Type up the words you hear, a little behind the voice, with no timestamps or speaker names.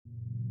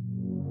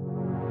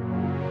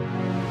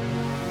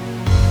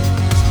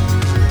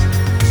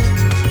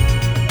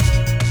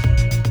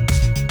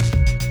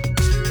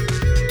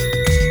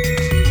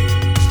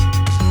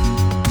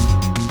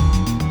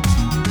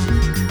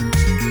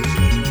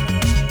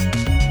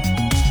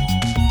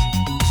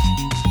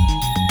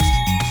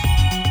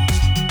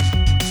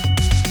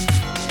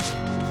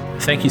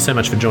Thank you so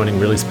much for joining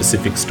Really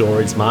Specific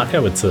Stories,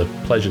 Marco. It's a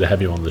pleasure to have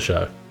you on the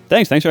show.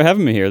 Thanks for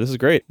having me here. This is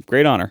great.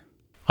 Great honor.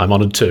 I'm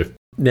honoured too.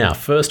 Now,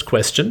 first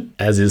question,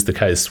 as is the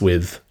case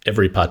with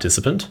every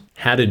participant,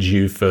 how did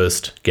you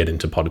first get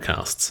into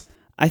podcasts?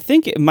 I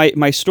think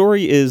my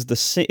story is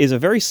a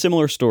very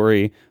similar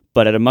story,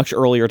 but at a much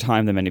earlier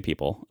time than many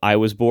people. I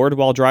was bored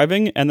while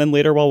driving, and then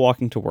later while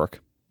walking to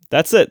work.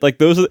 That's it. Like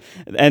those are,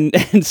 and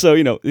so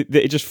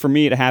it just for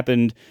me it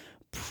happened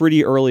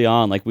pretty early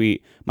on. Like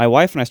my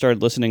wife and I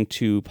started listening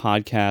to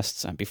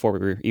podcasts before we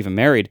were even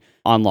married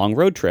on long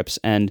road trips,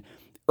 and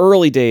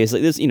early days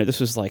like this. This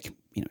was like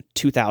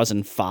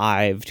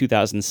 2005,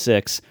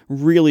 2006,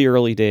 really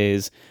early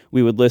days.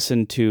 We would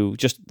listen to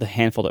just the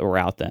handful that were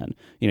out then.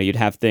 You'd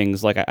have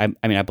things like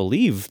I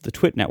believe the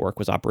Twit Network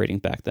was operating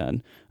back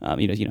then.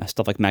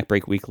 Stuff like Mac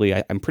Break Weekly.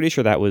 I'm pretty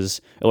sure that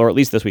was, or at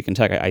least This Week in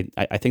Tech.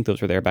 I think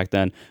those were there back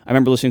then. I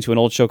remember listening to an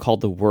old show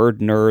called The Word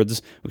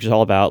Nerds, which is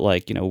all about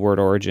word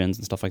origins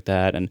and stuff like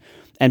that.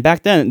 And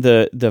back then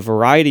the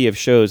variety of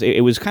shows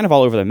it was kind of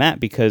all over the map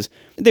because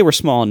they were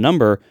small in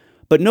number.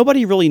 But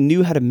nobody really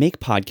knew how to make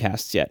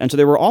podcasts yet. And so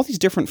there were all these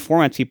different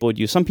formats people would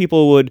use. Some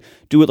people would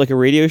do it like a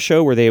radio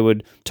show where they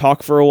would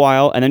talk for a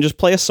while and then just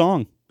play a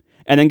song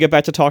and then get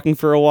back to talking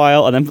for a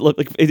while. And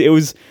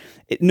then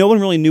no one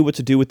really knew what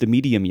to do with the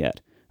medium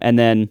yet. And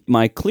then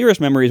my clearest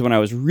memories when I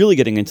was really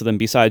getting into them,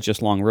 besides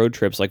just long road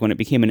trips, like when it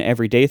became an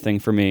everyday thing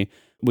for me,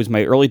 was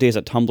my early days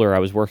at Tumblr. I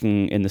was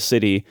working in the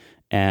city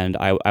and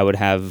I would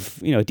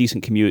have a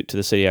decent commute to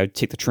the city. I would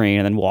take the train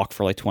and then walk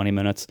for like 20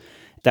 minutes.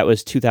 That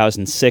was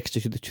 2006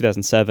 to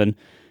 2007,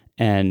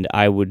 and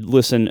I would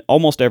listen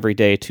almost every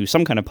day to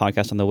some kind of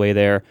podcast on the way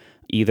there.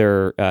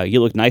 Either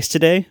You Look Nice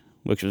Today,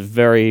 which was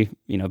very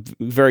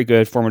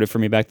good, formative for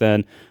me back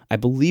then. I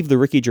believe the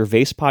Ricky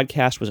Gervais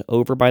podcast was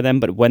over by then,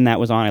 but when that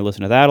was on, I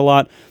listened to that a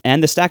lot.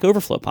 And the Stack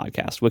Overflow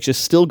podcast, which is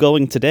still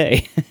going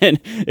today. And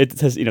it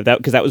says, that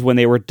because that was when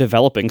they were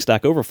developing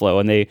Stack Overflow,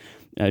 and they,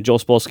 Joel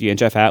Spolsky and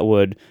Jeff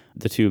Atwood,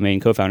 the two main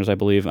co-founders, I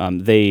believe,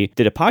 they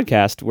did a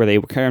podcast where they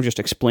were kind of just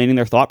explaining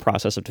their thought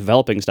process of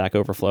developing Stack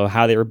Overflow,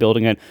 how they were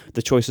building it,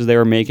 the choices they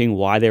were making,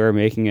 why they were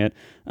making it.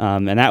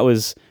 And that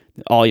was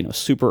all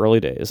super early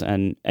days,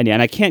 and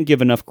I can't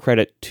give enough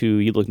credit to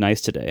You Look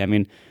Nice Today. I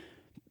mean,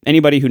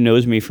 anybody who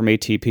knows me from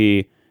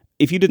ATP,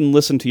 if you didn't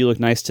listen to You Look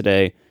Nice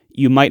Today,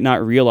 you might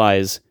not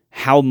realize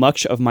how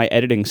much of my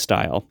editing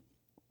style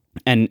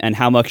and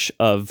how much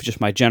of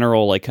just my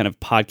general like kind of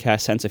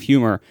podcast sense of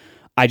humor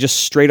I just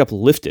straight up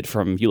lifted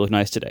from You Look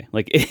Nice Today.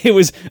 Like it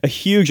was a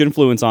huge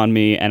influence on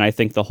me, and I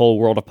think the whole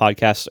world of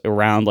podcasts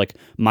around like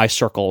my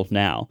circle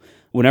now.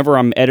 Whenever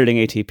I'm editing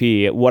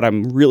ATP, what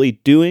I'm really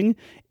doing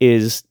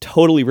is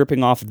totally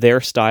ripping off their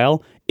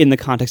style in the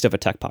context of a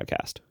tech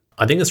podcast.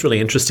 I think it's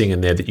really interesting in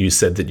there that you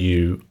said that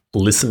you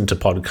listen to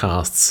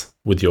podcasts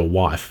with your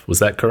wife. Was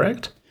that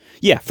correct?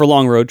 Yeah, for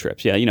long road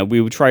trips. Yeah,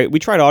 we tried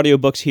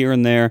audiobooks here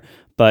and there,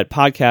 but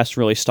podcasts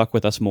really stuck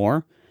with us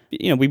more.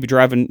 We'd be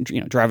driving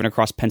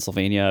across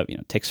Pennsylvania.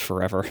 It takes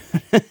forever,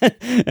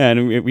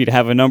 and we'd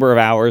have a number of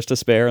hours to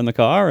spare in the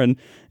car,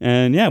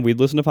 and yeah, we'd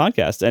listen to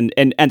podcasts.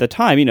 And at the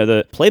time,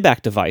 the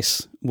playback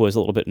device was a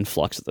little bit in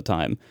flux at the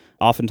time.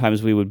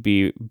 Oftentimes, we would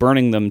be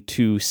burning them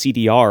to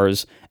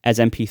CDRs as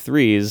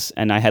MP3s,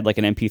 and I had like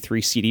an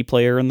MP3 CD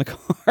player in the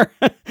car.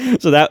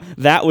 So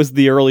that was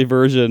the early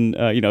version.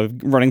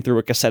 Running through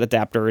a cassette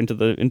adapter into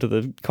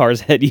the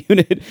car's head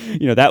unit.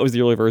 That was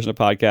the early version of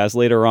podcasts.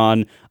 Later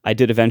on, I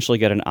did eventually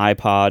get an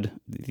iPod,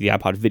 the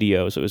iPod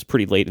Video. So it was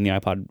pretty late in the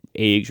iPod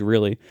age,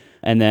 really.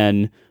 And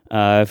then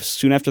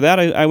soon after that,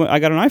 I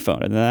got an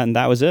iPhone, and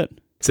that was it.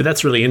 So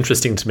that's really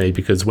interesting to me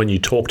because when you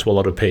talk to a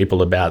lot of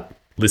people about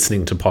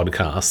listening to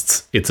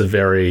podcasts, it's a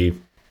very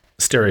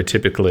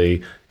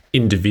stereotypically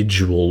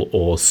individual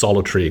or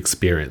solitary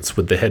experience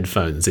with the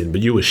headphones in,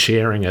 but you were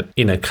sharing it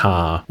in a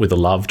car with a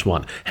loved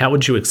one. How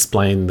would you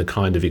explain the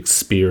kind of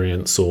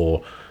experience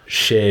or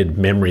shared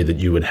memory that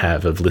you would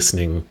have of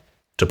listening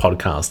to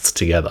podcasts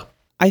together?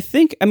 I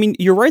mean,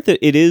 you're right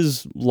that it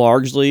is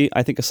largely,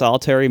 I think, a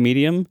solitary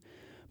medium,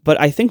 but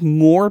I think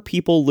more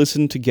people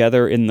listen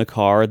together in the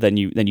car than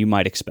you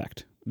might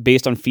expect.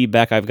 Based on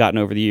feedback I've gotten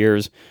over the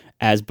years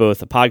as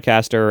both a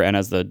podcaster and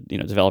as the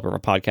developer of a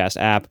podcast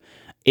app,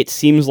 it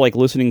seems like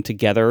listening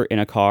together in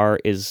a car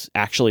is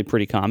actually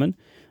pretty common.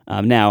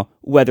 Now,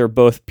 whether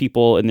both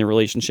people in the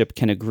relationship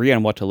can agree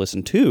on what to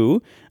listen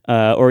to,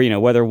 or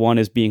whether one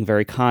is being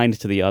very kind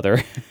to the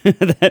other,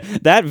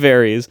 that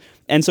varies.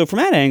 And so from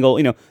that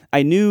angle,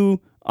 I knew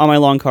on my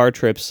long car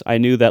trips, I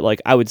knew that like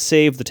I would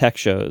save the tech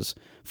shows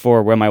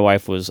for when my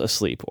wife was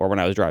asleep or when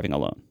I was driving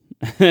alone.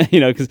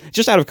 Because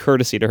just out of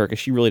courtesy to her, because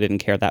she really didn't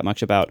care that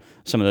much about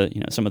some of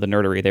the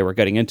nerdery they were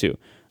getting into.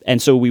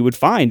 And so we would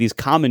find these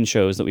common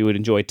shows that we would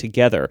enjoy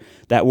together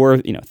that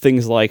were,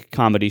 things like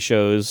comedy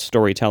shows,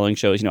 storytelling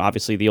shows,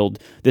 obviously the old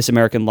This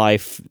American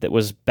Life that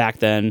was back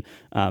then,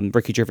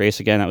 Ricky Gervais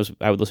again,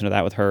 I would listen to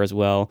that with her as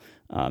well.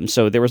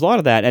 So there was a lot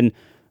of that. And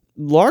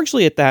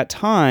largely at that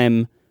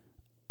time,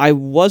 I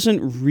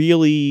wasn't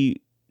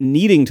really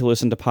needing to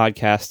listen to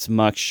podcasts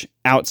much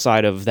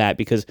outside of that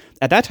because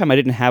at that time I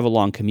didn't have a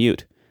long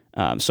commute.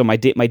 So my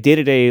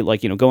day-to-day,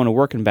 like, going to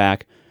work and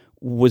back,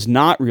 was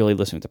not really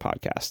listening to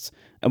podcasts.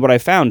 And what I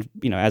found,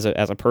 as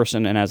a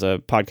person and as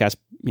a podcast,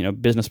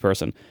 business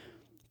person,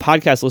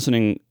 podcast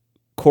listening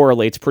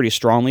correlates pretty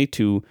strongly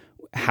to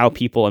how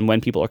people and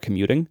when people are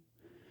commuting.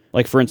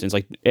 Like, for instance,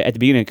 like at the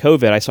beginning of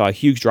COVID, I saw a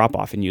huge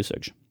drop-off in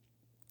usage.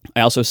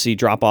 I also see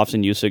drop-offs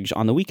in usage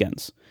on the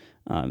weekends.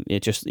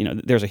 It just,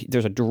 there's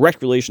a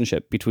direct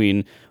relationship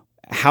between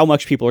how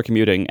much people are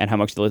commuting and how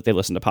much they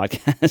listen to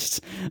podcasts.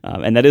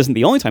 And that isn't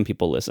the only time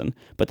people listen,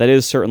 but that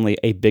is certainly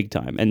a big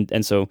time.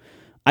 And so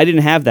I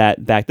didn't have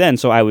that back then.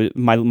 So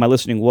my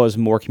listening was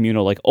more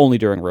communal, like only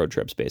during road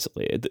trips,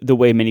 basically, the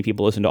way many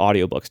people listen to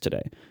audiobooks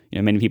today.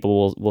 Many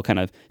people will kind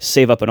of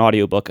save up an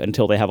audiobook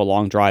until they have a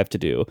long drive to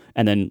do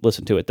and then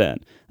listen to it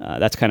then.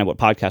 That's kind of what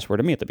podcasts were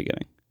to me at the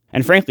beginning.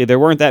 And frankly, there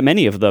weren't that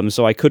many of them,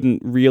 so I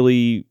couldn't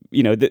really,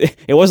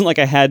 it wasn't like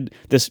I had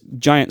this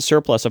giant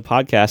surplus of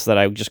podcasts that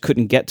I just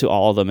couldn't get to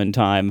all of them in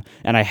time,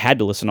 and I had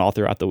to listen all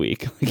throughout the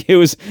week. Like, it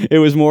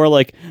was more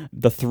like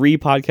the 3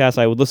 podcasts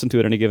I would listen to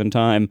at any given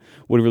time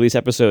would release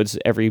episodes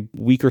every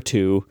week or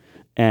two,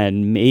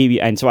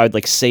 and so I would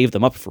like save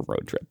them up for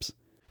road trips.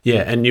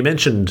 Yeah, and you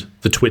mentioned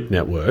the Twit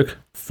network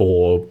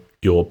for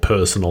your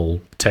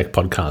personal tech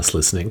podcast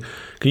listening.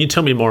 Can you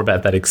tell me more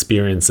about that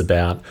experience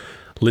about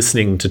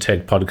listening to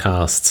tech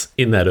podcasts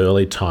in that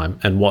early time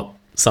and what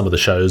some of the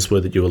shows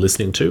were that you were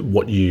listening to,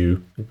 what you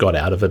got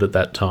out of it at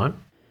that time?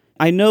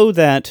 I know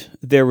that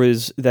there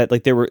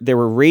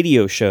were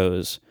radio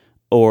shows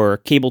or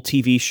cable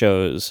TV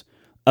shows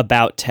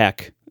about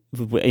tech,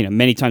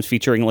 many times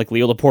featuring like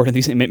Leo Laporte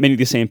and many of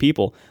these same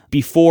people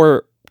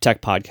before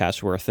tech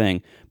podcasts were a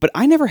thing. But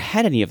I never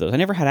had any of those. I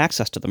never had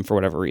access to them for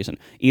whatever reason.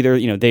 Either,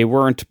 they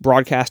weren't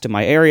broadcast in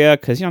my area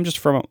because, I'm just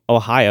from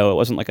Ohio. It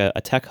wasn't like a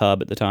tech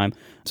hub at the time.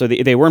 So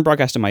they weren't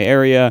broadcast in my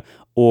area,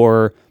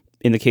 or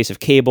in the case of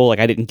cable, like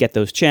I didn't get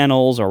those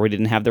channels, or we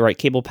didn't have the right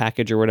cable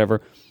package or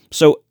whatever.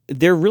 So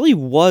there really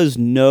was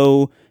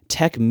no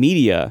tech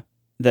media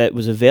that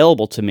was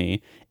available to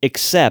me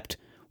except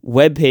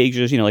web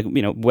pages,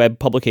 web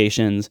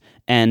publications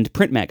and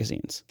print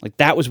magazines. Like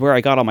that was where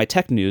I got all my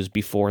tech news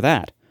before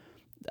that.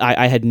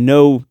 I had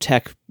no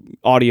tech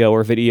audio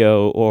or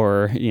video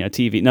or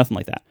TV, nothing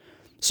like that.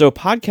 So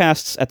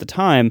podcasts at the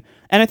time,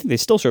 and I think they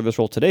still serve this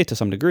role today to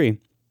some degree,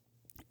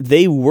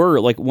 they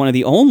were like one of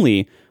the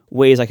only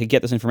ways I could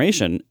get this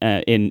information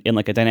in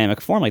like a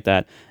dynamic form like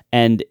that.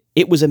 And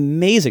it was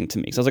amazing to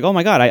me. So I was like, oh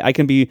my God, I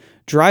can be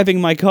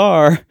driving my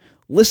car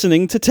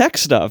listening to tech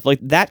stuff. Like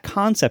that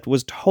concept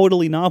was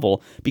totally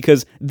novel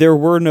because there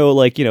were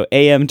no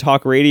AM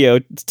talk radio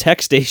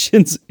tech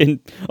stations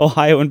in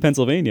Ohio and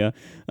Pennsylvania.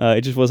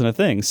 It just wasn't a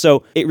thing.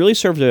 So it really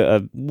served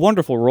a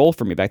wonderful role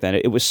for me back then.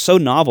 It was so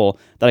novel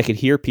that I could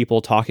hear people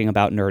talking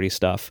about nerdy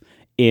stuff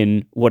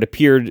in what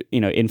appeared,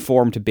 in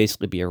form to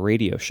basically be a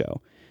radio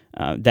show.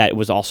 That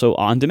was also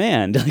on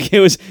demand. Like it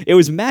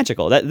was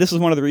magical. This is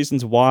one of the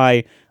reasons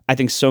why I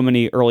think so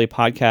many early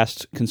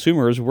podcast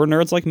consumers were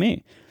nerds like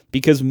me.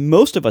 Because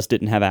most of us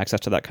didn't have access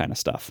to that kind of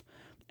stuff.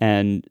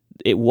 And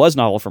it was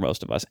novel for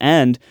most of us.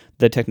 And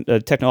the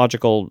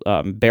technological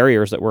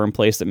barriers that were in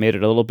place that made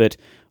it a little bit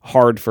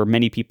hard for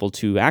many people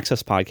to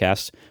access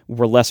podcasts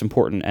were less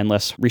important and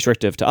less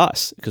restrictive to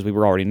us because we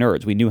were already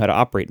nerds. We knew how to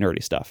operate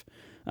nerdy stuff.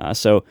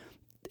 So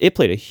it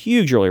played a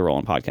huge early role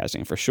in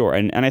podcasting for sure.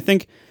 And I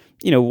think,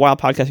 while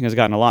podcasting has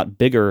gotten a lot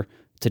bigger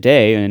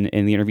today and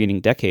in the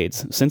intervening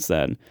decades since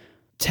then,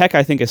 tech,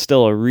 I think, is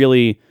still a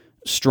really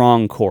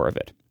strong core of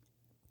it.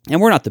 And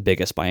we're not the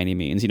biggest by any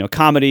means.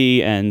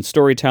 Comedy and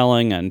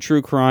storytelling and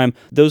true crime,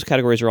 those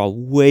categories are all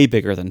way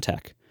bigger than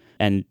tech.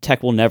 And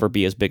tech will never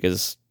be as big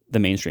as the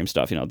mainstream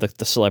stuff,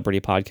 the celebrity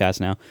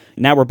podcast now.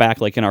 Now we're back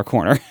like in our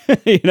corner,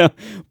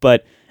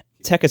 But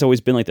tech has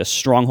always been like this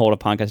stronghold of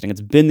podcasting. It's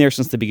been there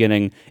since the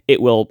beginning.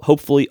 It will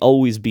hopefully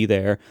always be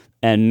there.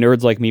 And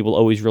nerds like me will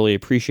always really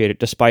appreciate it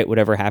despite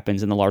whatever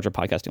happens in the larger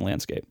podcasting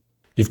landscape.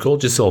 You've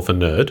called yourself a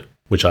nerd,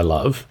 which I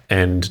love,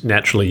 and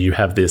naturally you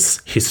have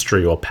this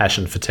history or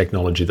passion for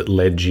technology that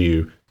led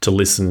you to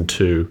listen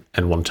to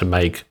and want to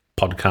make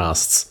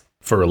podcasts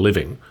for a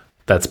living.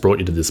 That's brought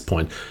you to this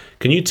point.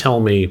 Can you tell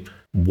me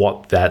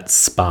what that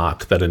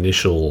spark, that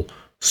initial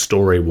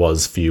story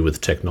was for you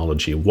with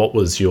technology? What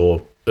was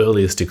your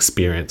earliest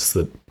experience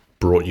that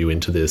brought you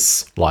into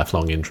this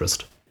lifelong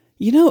interest?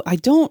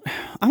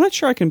 I'm not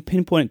sure I can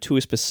pinpoint it to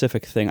a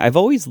specific thing. I've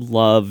always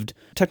loved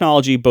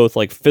technology, both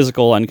like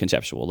physical and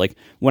conceptual. Like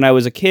when I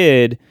was a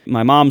kid,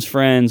 my mom's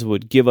friends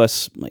would give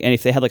us, and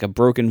if they had like a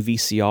broken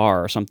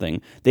VCR or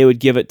something, they would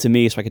give it to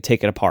me so I could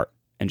take it apart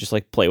and just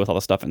like play with all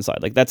the stuff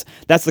inside. Like that's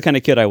the kind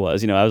of kid I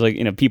was. I was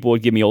like, people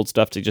would give me old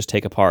stuff to just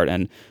take apart,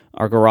 and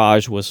our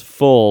garage was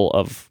full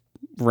of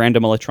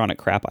random electronic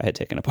crap I had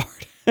taken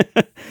apart.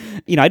 I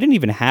didn't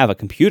even have a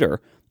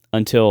computer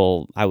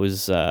until I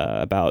was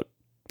about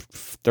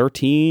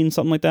 13,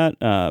 something like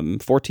that,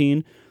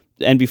 14.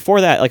 And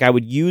before that, like I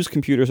would use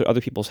computers at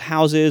other people's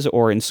houses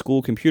or in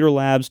school computer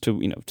labs to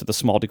the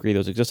small degree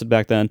those existed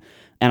back then.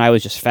 And I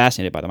was just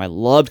fascinated by them. I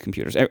loved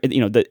computers.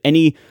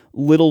 Any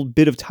little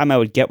bit of time I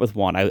would get with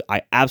one,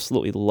 I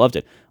absolutely loved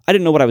it. I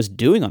didn't know what I was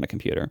doing on a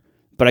computer,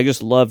 but I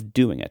just loved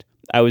doing it.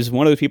 I was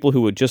one of the people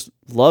who would just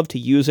love to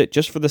use it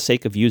just for the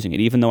sake of using it,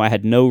 even though I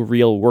had no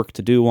real work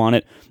to do on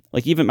it.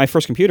 Like even my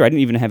first computer, I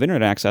didn't even have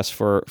internet access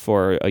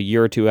for a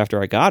year or two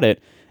after I got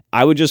it.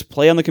 I would just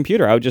play on the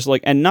computer. I would just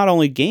and not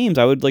only games,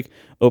 I would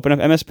open up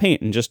MS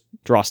Paint and just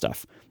draw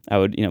stuff. I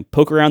would,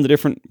 poke around the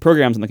different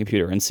programs on the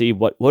computer and see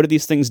what do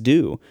these things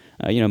do,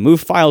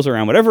 move files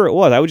around, whatever it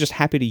was. I was just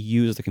happy to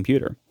use the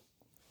computer.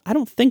 I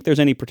don't think there's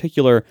any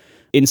particular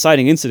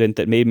inciting incident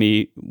that made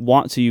me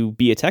want to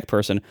be a tech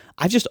person.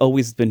 I've just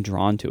always been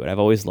drawn to it. I've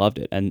always loved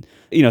it. And,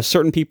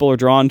 certain people are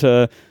drawn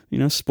to,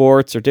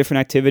 sports or different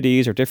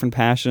activities or different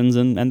passions,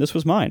 and this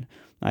was mine.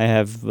 I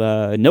have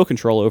no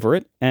control over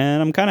it,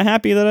 and I'm kind of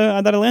happy that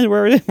I landed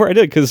where I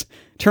did, because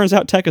it turns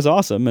out tech is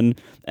awesome, and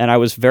I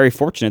was very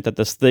fortunate that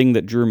this thing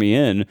that drew me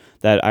in,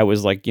 that I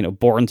was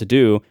born to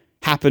do,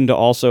 happened to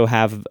also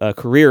have a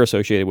career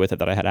associated with it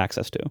that I had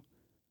access to.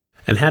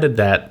 And how did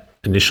that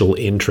initial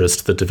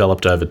interest that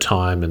developed over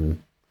time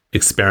and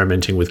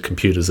experimenting with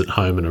computers at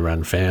home and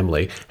around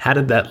family, how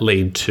did that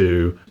lead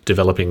to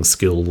developing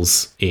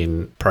skills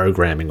in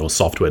programming or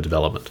software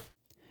development?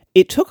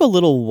 It took a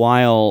little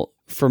while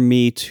for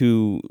me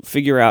to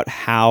figure out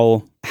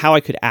how I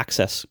could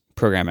access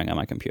programming on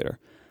my computer.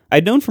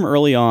 I'd known from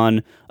early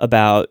on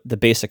about the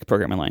basic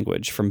programming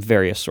language from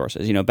various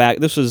sources.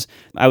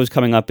 I was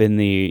coming up in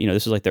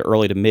this was the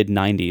early to mid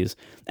 90s.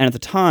 And at the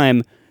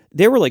time,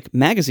 there were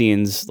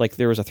magazines,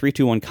 there was a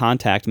 321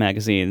 Contact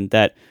magazine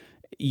that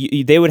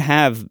they would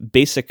have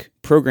basic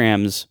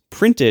programs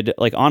printed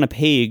on a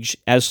page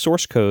as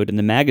source code in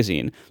the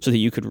magazine, so that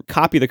you could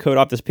copy the code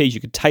off this page, you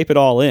could type it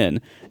all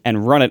in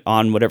and run it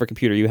on whatever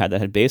computer you had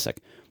that had basic.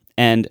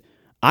 And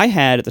I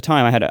had at the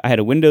time I had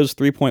a Windows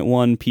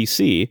 3.1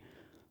 PC,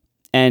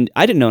 and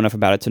I didn't know enough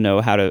about it to know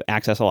how to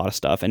access a lot of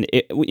stuff. And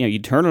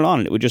you'd turn it on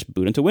and it would just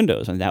boot into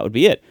Windows, and that would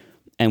be it.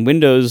 And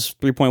Windows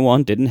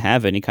 3.1 didn't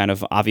have any kind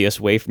of obvious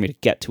way for me to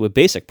get to a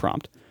basic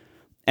prompt.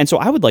 And so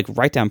I would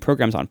write down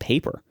programs on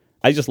paper.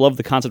 I just loved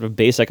the concept of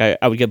basic. I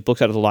would get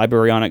books out of the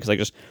library on it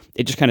because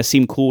it just kind of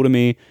seemed cool to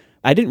me.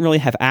 I didn't really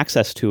have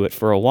access to it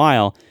for a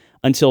while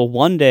until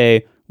one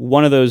day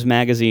one of those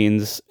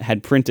magazines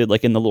had printed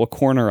in the little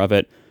corner of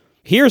it,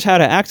 here's how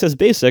to access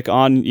basic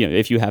on,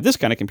 if you have this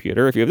kind of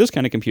computer, if you have this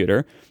kind of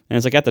computer. And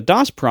it's at the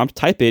DOS prompt,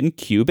 type in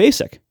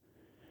QBasic.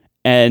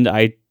 And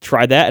I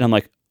tried that and I'm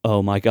like,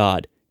 oh my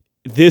God,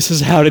 this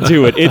is how to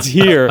do it. It's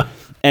here.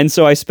 And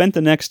so I spent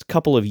the next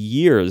couple of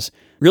years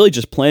really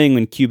just playing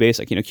in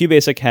QBasic.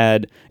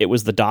 QBasic it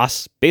was the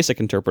DOS basic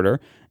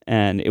interpreter,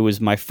 and it was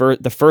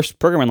the first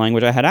programming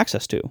language I had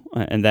access to,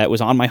 and that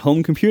was on my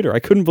home computer. I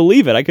couldn't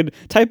believe it. I could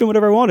type in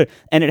whatever I wanted,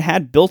 and it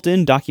had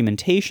built-in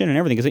documentation and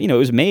everything, because it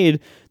was made.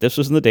 This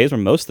was in the days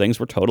when most things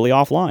were totally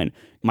offline.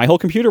 My whole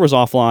computer was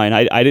offline.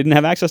 I didn't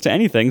have access to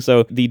anything,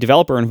 so the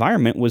developer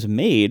environment was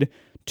made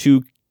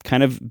to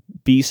kind of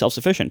be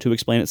self-sufficient, to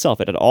explain itself.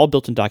 It had all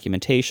built-in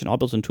documentation, all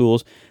built-in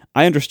tools.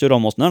 I understood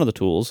almost none of the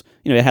tools.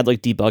 It had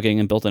debugging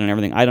and built-in and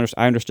everything.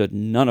 I understood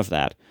none of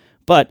that,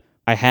 but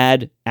I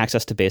had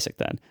access to BASIC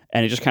then,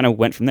 and it just kind of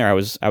went from there. I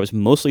was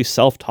mostly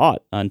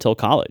self-taught until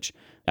college.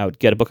 I would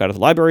get a book out of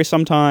the library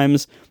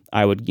sometimes.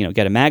 I would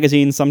get a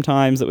magazine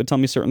sometimes that would tell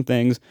me certain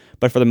things,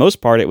 but for the most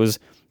part, it was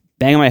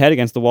banging my head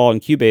against the wall in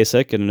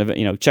QBasic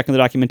and checking the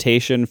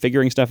documentation,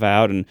 figuring stuff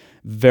out, and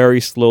very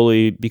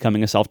slowly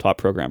becoming a self-taught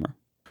programmer.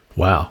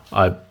 Wow.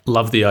 I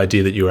love the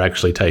idea that you were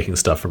actually taking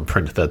stuff from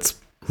print. That's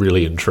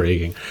really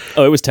intriguing.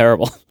 Oh, it was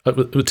terrible.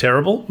 It was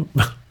terrible?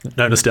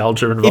 No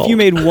nostalgia involved? If you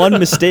made one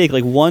mistake,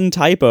 one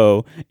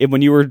typo,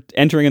 when you were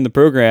entering in the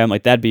program,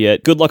 that'd be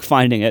it. Good luck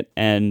finding it,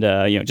 and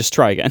just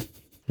try again.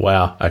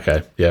 Wow.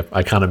 Okay. Yeah,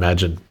 I can't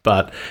imagine.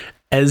 But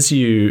as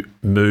you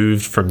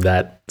moved from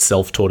that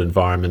self-taught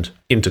environment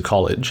into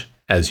college,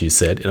 as you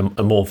said, in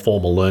a more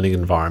formal learning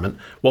environment,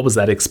 what was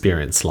that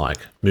experience like,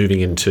 moving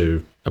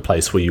into a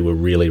place where you were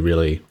really,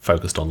 really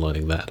focused on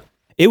learning that?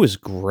 It was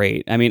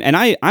great. I mean, and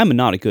I'm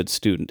not a good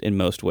student in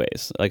most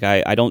ways.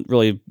 I'm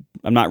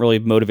not really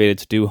motivated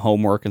to do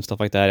homework and stuff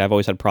like that. I've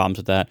always had problems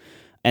with that.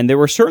 And there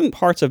were certain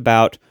parts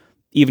about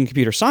even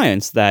computer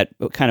science that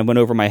kind of went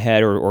over my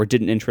head or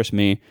didn't interest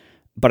me,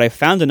 but I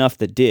found enough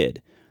that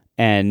did.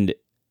 And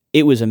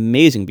it was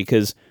amazing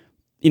because,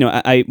 when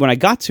I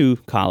got to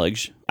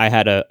college, I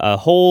had a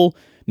whole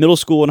middle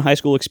school and high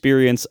school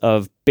experience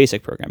of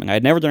basic programming. I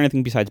had never done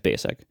anything besides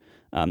basic.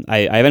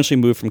 I eventually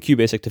moved from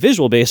QBasic to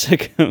Visual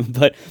Basic,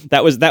 but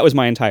that was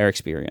my entire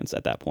experience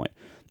at that point.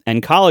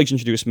 And college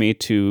introduced me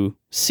to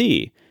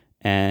C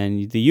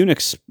and the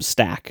Unix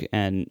stack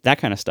and that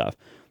kind of stuff.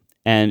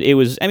 And it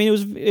was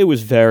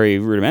very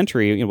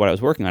rudimentary. What I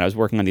was working on. I was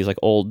working on these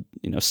old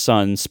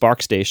Sun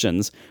Spark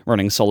stations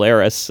running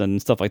Solaris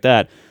and stuff like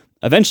that.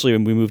 Eventually,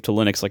 when we moved to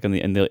Linux,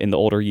 in the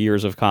older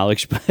years of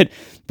college,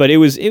 but it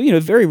was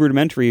very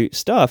rudimentary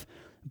stuff.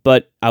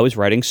 but I was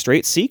writing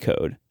straight C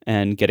code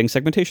and getting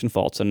segmentation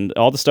faults and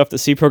all the stuff that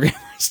C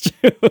programmers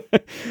do.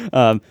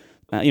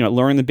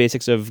 Learning the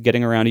basics of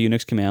getting around a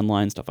Unix command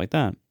line, stuff like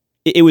that.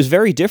 It was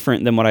very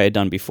different than what I had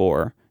done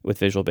before with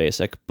Visual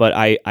Basic, but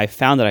I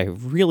found that I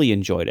really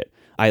enjoyed it.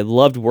 I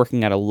loved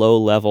working at a low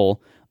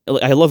level.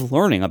 I loved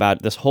learning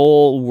about this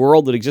whole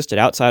world that existed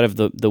outside of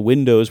the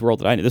Windows world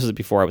that I knew. This is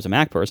before I was a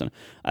Mac person.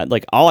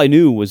 All I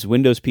knew was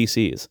Windows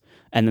PCs.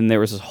 And then there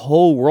was this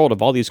whole world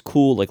of all these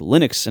cool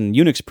Linux and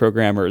Unix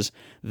programmers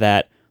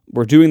that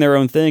were doing their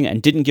own thing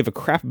and didn't give a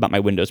crap about my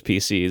Windows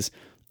PCs.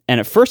 And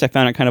at first I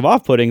found it kind of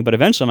off-putting, but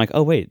eventually I'm like,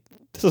 oh wait,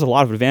 this has a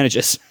lot of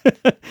advantages.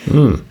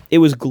 It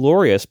was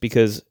glorious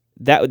because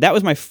that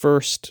was my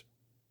first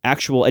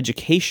actual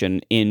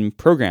education in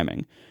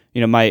programming.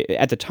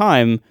 At the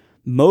time,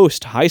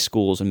 most high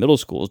schools and middle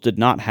schools did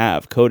not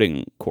have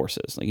coding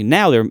courses.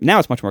 Now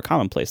it's much more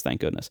commonplace,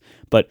 thank goodness.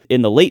 But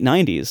in the late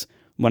 90s,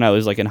 when I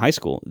was in high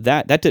school,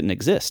 that didn't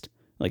exist.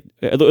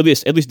 At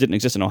least didn't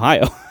exist in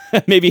Ohio.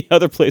 Maybe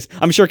other places.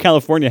 I'm sure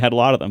California had a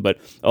lot of them, but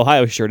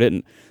Ohio sure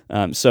didn't.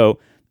 So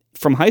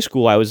from high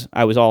school, I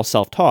was all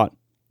self-taught.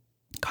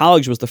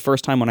 College was the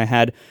first time when I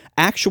had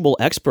actual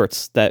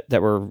experts that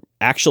were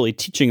actually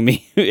teaching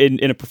me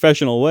in a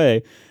professional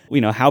way,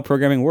 how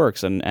programming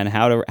works and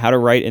how to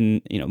write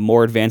in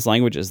more advanced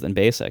languages than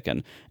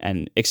BASIC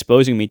and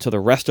exposing me to the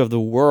rest of the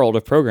world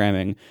of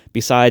programming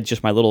besides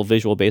just my little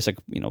Visual Basic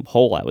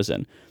hole I was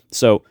in.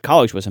 So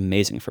college was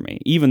amazing for me,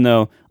 even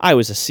though I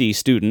was a C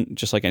student,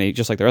 just like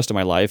the rest of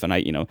my life,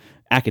 and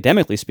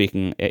academically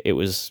speaking, it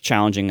was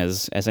challenging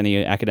as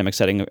any academic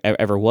setting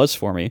ever was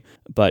for me.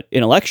 But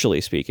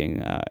intellectually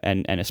speaking,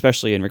 and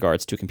especially in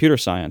regards to computer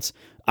science,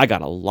 I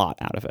got a lot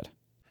out of it.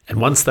 And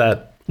once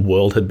that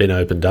world had been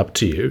opened up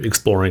to you,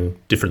 exploring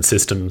different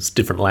systems,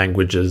 different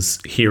languages,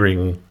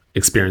 hearing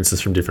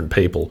experiences from different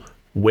people,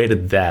 where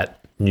did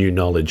that new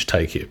knowledge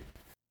take you?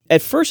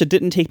 At first, it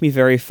didn't take me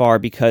very far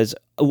because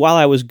while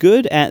I was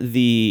good at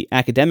the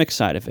academic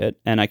side of it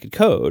and I could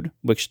code,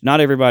 which not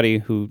everybody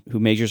who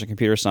majors in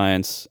computer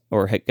science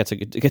or gets a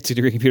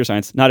degree in computer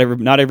science, not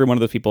every one of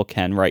those people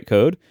can write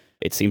code.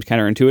 It seems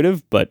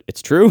counterintuitive, but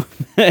it's true.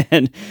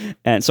 and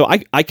so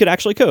I could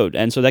actually code.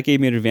 And so that gave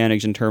me an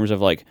advantage in terms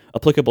of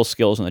applicable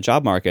skills in the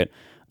job market.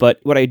 But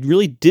what I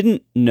really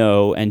didn't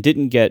know and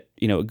didn't get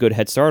a good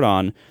head start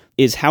on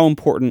is how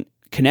important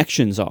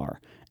connections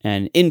are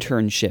and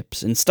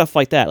internships and stuff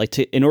like that.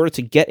 In order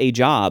to get a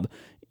job,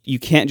 you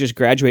can't just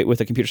graduate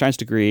with a computer science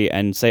degree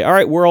and say, all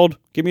right, world,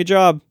 give me a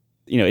job.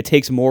 It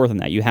takes more than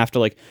that. You have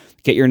to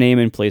get your name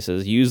in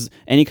places, use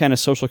any kind of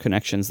social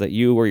connections that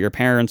you or your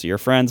parents or your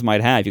friends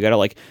might have. You got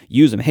to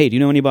use them. Hey, do you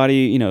know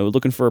anybody,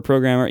 looking for a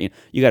programmer?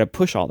 You got to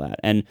push all that.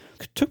 And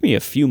it took me a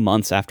few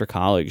months after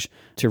college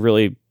to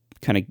really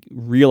kind of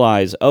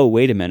realize, oh,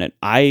 wait a minute,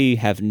 I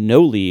have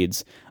no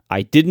leads.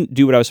 I didn't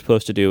do what I was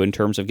supposed to do in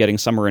terms of getting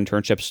summer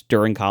internships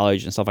during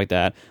college and stuff like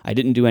that. I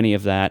didn't do any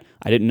of that.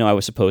 I didn't know I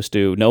was supposed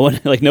to. No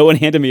one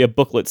handed me a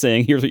booklet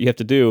saying, here's what you have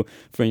to do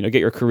for, get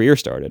your career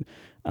started.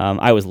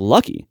 I was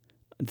lucky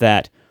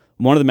that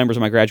one of the members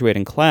of my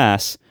graduating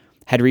class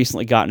had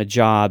recently gotten a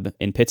job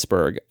in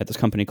Pittsburgh at this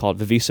company called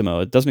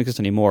Vivissimo. It doesn't exist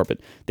anymore, but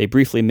they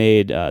briefly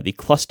made the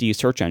Clusty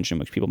search engine,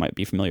 which people might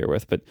be familiar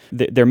with. But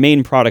their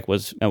main product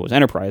was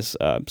enterprise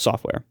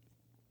software.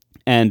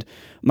 And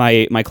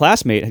my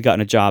classmate had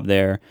gotten a job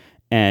there,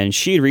 and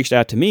she had reached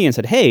out to me and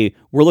said, hey,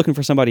 we're looking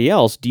for somebody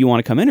else. Do you want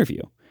to come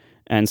interview?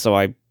 And so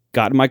I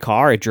got in my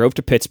car. I drove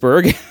to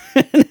Pittsburgh.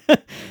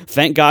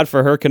 Thank God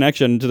for her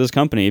connection to this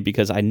company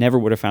because I never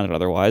would have found it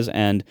otherwise.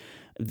 And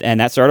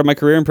that started my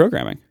career in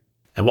programming.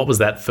 And what was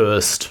that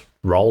first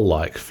role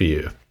like for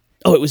you?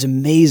 Oh, it was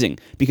amazing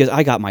because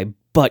I got my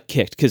butt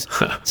kicked.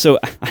 So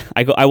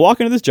I walk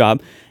into this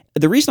job.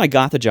 The reason I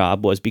got the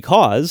job was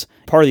because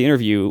part of the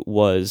interview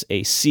was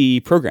a C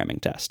programming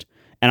test.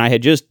 And I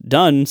had just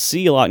done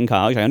C a lot in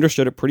college. I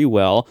understood it pretty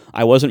well.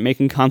 I wasn't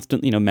making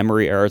constant,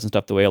 memory errors and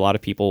stuff the way a lot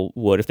of people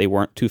would if they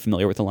weren't too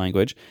familiar with the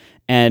language.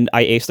 And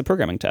I aced the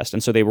programming test.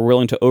 And so they were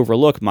willing to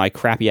overlook my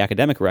crappy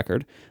academic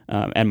record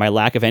and my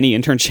lack of any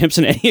internships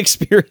and any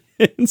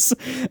experience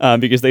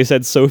because they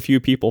said so few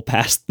people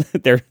passed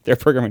their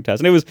programming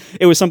test. And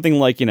it was something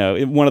like,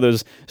 one of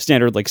those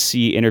standard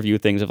C interview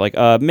things of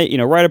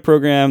write a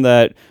program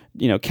that,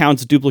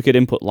 counts duplicate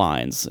input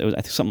lines. It was,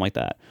 I think, something like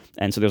that.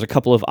 And so there's a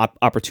couple of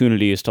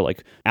opportunities to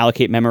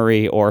allocate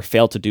memory or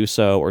fail to do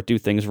so or do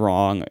things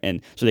wrong.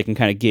 And so they can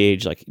kind of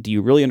gauge, do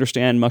you really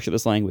understand much of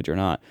this language or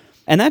not?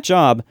 And that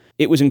job,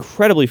 it was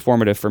incredibly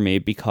formative for me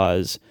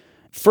because,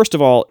 first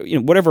of all,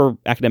 whatever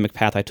academic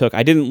path I took,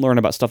 I didn't learn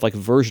about stuff like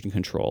version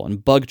control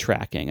and bug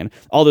tracking and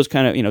all those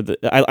kind of,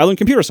 I learned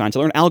computer science, I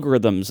learned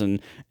algorithms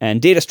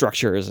and data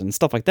structures and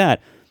stuff like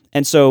that.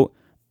 And so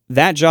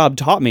that job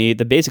taught me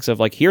the basics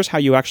of here's how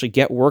you actually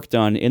get work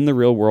done in the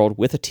real world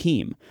with a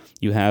team.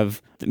 You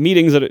have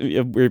meetings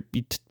where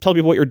you tell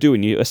people what you're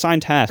doing. You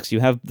assign tasks.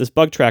 You have this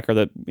bug tracker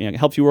that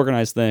helps you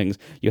organize things.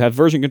 You have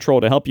version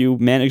control to help you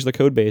manage the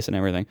code base and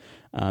everything.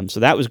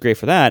 So that was great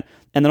for that.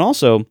 And then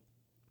also,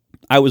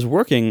 I was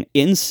working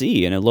in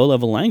C, in a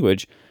low-level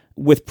language,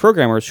 with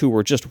programmers who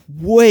were just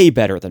way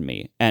better than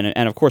me, and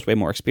of course way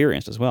more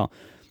experienced as well.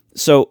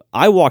 So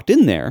I walked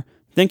in there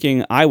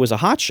thinking I was a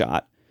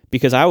hotshot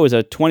because I was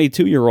a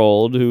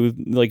 22-year-old who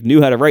like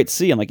knew how to write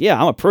C. I'm like,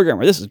 yeah, I'm a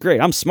programmer. This is great.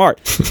 I'm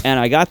smart. And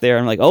I got there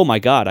and I'm like, oh my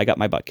God, I got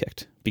my butt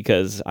kicked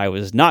because I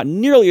was not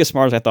nearly as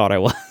smart as I thought I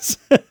was.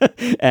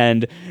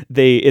 And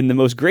they, in the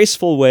most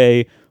graceful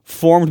way,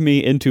 formed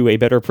me into a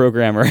better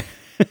programmer.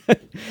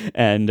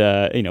 And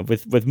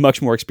with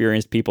much more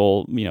experienced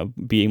people,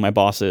 being my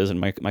bosses and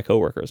my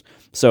coworkers.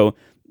 So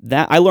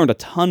that I learned a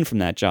ton from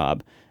that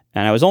job,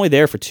 and I was only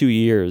there for 2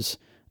 years,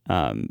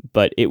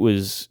 but it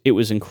was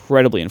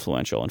incredibly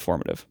influential and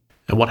formative.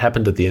 And what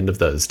happened at the end of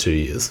those 2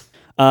 years?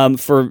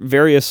 For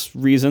various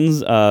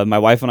reasons, my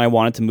wife and I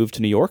wanted to move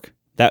to New York.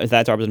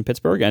 That job was in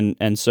Pittsburgh,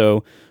 and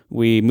so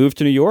we moved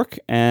to New York,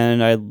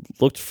 and I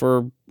looked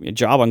for a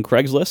job on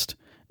Craigslist,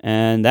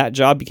 and that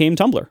job became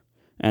Tumblr.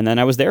 And then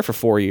I was there for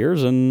 4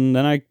 years, and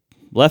then I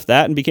left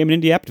that and became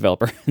an indie app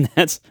developer. And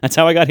that's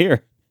how I got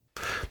here.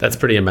 That's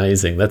pretty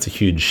amazing. That's a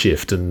huge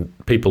shift, and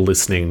people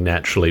listening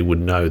naturally would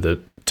know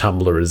that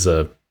Tumblr is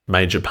a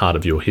major part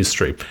of your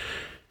history.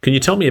 Can you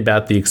tell me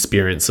about the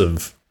experience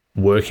of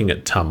working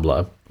at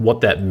Tumblr, what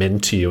that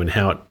meant to you and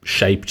how it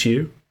shaped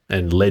you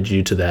and led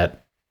you to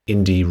that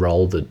indie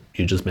role that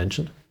you just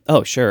mentioned?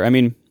 Oh, sure. I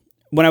mean,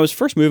 when I was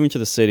first moving to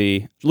the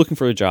city, looking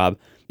for a job,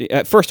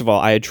 first of all,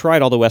 I had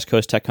tried all the West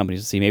Coast tech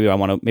companies to see maybe I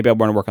want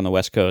to work on the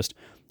West Coast.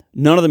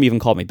 None of them even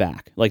called me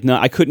back. Like, no,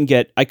 I couldn't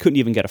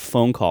even get a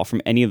phone call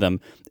from any of them,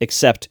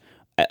 except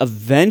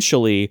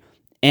eventually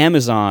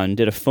Amazon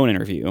did a phone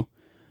interview.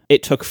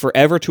 It took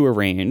forever to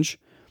arrange.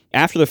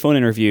 After the phone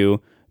interview,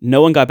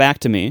 no one got back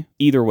to me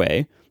either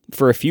way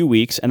for a few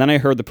weeks, and then I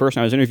heard the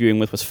person I was interviewing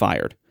with was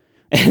fired.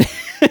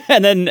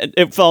 And then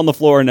it fell on the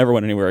floor and never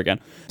went anywhere again.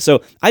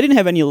 So I didn't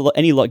have any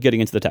luck getting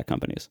into the tech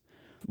companies.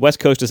 West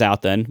Coast is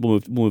out then.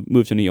 We'll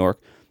move to New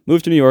York.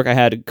 Moved to New York. I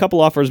had a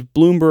couple offers.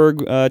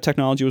 Bloomberg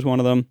Technology was one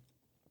of them.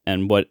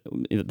 And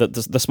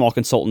the small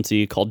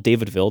consultancy called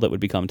Davidville that would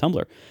become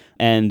Tumblr.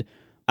 And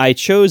I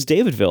chose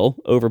Davidville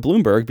over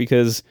Bloomberg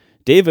because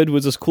David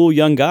was this cool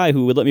young guy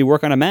who would let me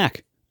work on a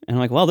Mac. And I'm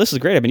like, well, this is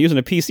great. I've been using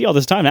a PC all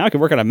this time. Now I can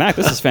work on a Mac.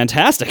 This is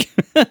fantastic.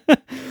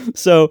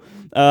 So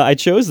I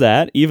chose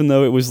that, even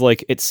though it was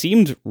like, it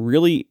seemed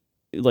really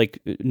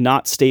like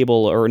not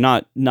stable or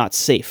not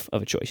safe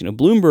of a choice.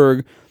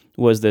 Bloomberg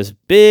was this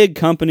big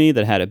company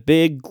that had a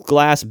big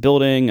glass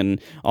building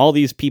and all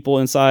these people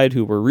inside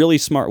who were really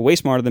smart, way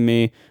smarter than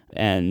me.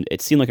 And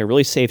it seemed like a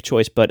really safe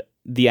choice, but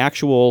the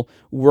actual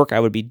work I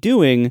would be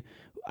doing,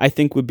 I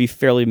think, would be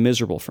fairly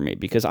miserable for me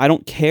because I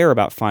don't care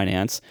about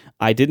finance.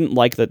 I didn't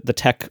like the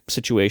tech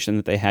situation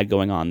that they had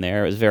going on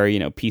there. It was very,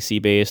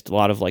 PC based, a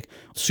lot of like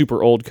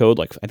super old code,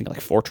 like I think like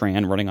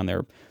Fortran running on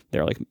their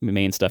like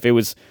main stuff. It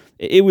would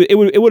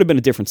have been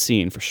a different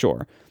scene for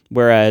sure.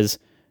 Whereas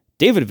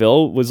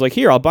Davidville was like,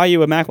 here, I'll buy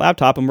you a Mac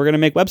laptop and we're going to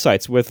make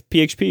websites with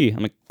PHP.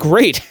 I'm like,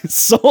 great,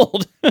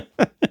 sold.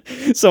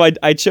 So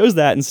I chose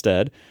that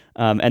instead.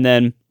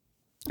 And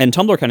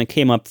Tumblr kind of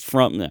came up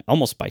from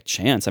almost by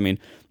chance. I mean,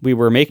 we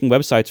were making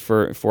websites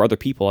for other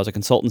people as a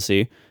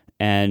consultancy,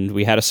 and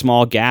we had a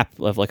small gap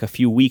of like a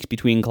few weeks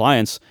between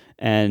clients.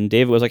 And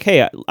David was like,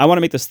 hey, I want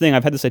to make this thing.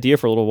 I've had this idea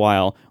for a little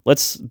while.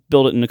 Let's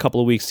build it in a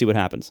couple of weeks, see what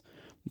happens.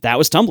 That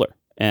was Tumblr.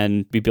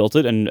 And we built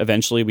it, and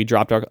eventually we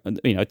dropped our,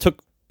 it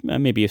took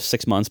maybe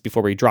 6 months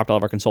before we dropped all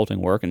of our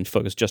consulting work and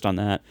focused just on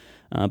that.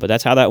 But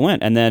that's how that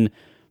went. And then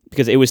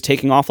because it was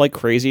taking off like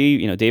crazy,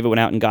 David went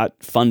out and got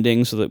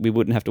funding so that we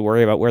wouldn't have to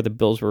worry about how the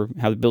bills were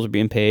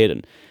being paid.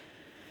 And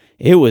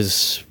it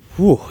was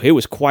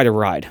quite a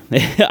ride.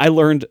 I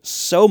learned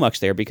so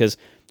much there because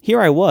here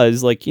I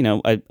was like,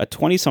 a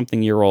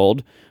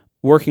 20-something-year-old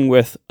working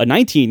with a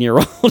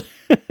 19-year-old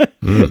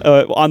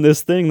on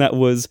this thing that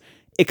was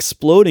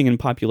exploding in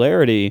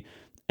popularity.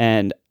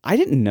 And I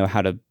didn't know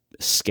how to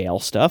scale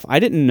stuff. I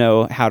didn't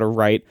know how to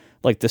write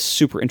like this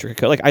super intricate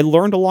code. Like I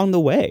learned along the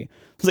way.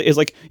 It's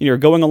like you're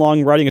going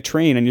along riding a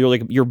train and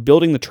you're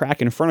building the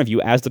track in front of you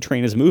as the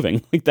train is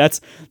moving. Like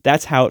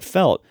that's how it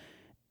felt.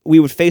 We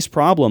would face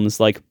problems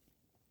like,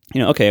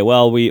 okay,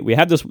 well we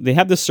have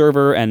this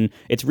server and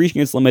it's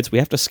reaching its limits. We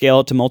have to scale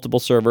it to multiple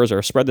servers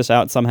or spread this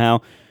out somehow.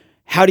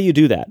 How do you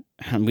do that?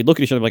 And we look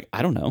at each other like,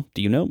 I don't know.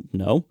 Do you know?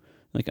 No.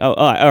 Like,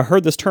 I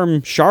heard this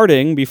term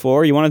sharding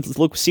before. You want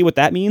to see what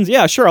that means?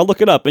 Yeah, sure, I'll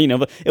look it up. But,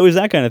 it was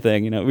that kind of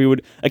thing. We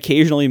would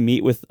occasionally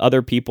meet with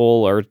other people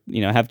or,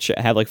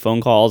 have like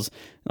phone calls.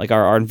 Like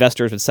our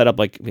investors would set up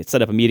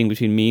a meeting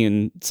between me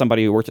and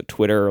somebody who worked at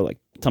Twitter or like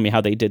tell me how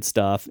they did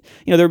stuff.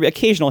 There would be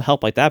occasional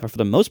help like that. But for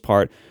the most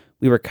part,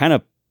 we were kind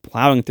of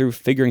plowing through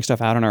figuring stuff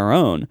out on our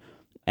own.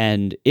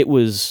 And it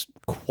was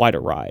quite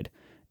a ride.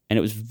 And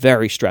it was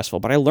very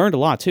stressful. But I learned a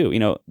lot too.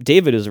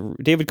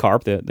 David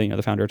Karp,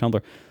 the founder of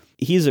Tumblr,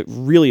 he's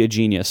really a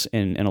genius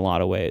in a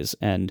lot of ways,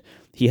 and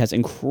he has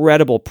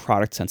incredible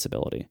product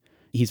sensibility.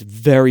 He's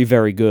very,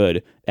 very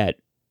good at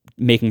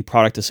making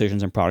product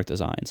decisions and product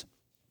designs.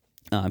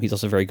 He's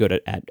also very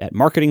good at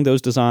marketing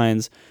those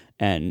designs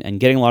and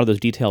getting a lot of those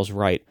details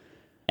right.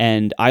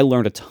 And I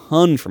learned a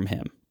ton from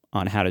him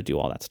on how to do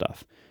all that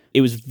stuff.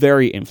 It was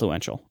very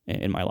influential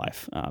in my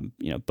life,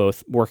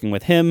 both working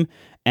with him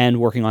and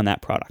working on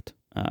that product,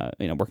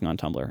 working on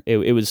Tumblr.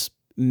 It was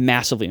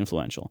massively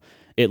influential.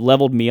 It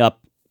leveled me up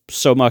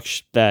so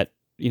much that,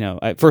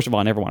 first of all,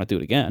 I never want to do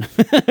it again.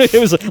 It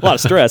was a lot of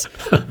stress,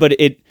 but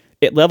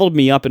it leveled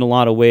me up in a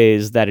lot of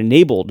ways that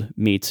enabled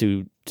me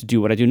to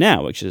do what I do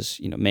now, which is,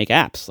 make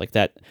apps like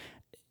that.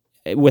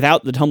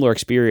 Without the Tumblr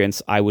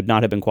experience, I would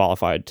not have been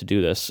qualified to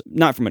do this.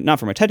 Not from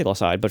a technical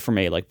side, but from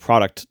a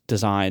product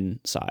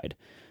design side.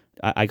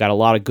 I got a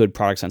lot of good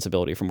product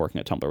sensibility from working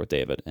at Tumblr with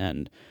David,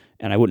 and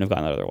I wouldn't have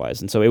gotten that otherwise.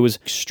 And so it was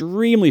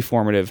extremely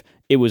formative.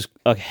 It was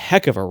a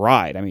heck of a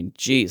ride. I mean,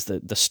 geez,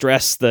 the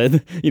stress,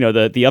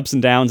 the ups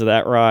and downs of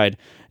that ride,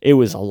 it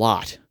was a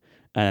lot.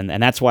 And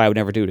that's why I would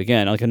never do it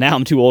again. Now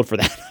I'm too old for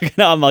that.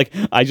 Now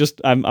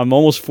I'm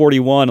almost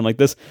 41. I'm like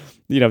this,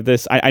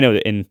 I know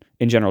that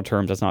in general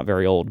terms that's not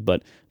very old,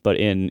 but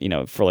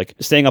in, for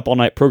staying up all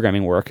night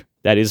programming work,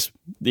 that is,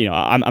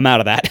 I'm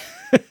out of that.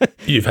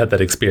 You've had that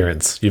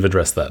experience. You've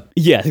addressed that.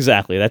 Yeah,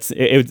 exactly.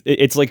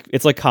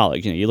 It's like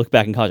college. You look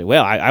back in college.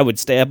 Well, I would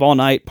stay up all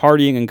night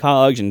partying in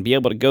college and be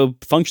able to go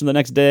function the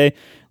next day.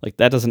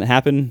 That doesn't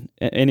happen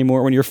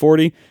anymore when you're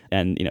 40.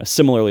 And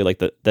similarly,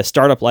 the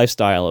startup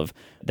lifestyle of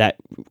that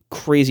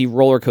crazy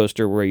roller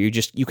coaster where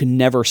you can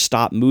never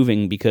stop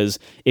moving, because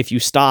if you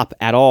stop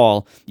at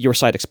all, your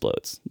site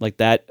explodes.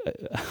 That,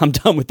 I'm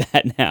done with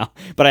that now.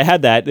 But I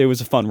had that. It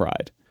was a fun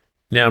ride.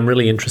 Now, I'm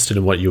really interested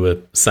in what you were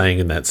saying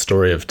in that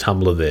story of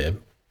Tumblr there.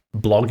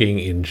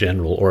 Blogging in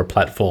general, or a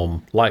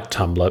platform like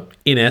Tumblr,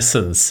 in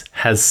essence,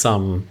 has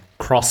some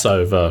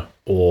crossover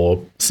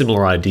or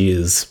similar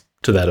ideas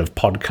to that of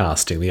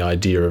podcasting, the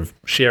idea of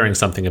sharing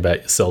something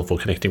about yourself or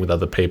connecting with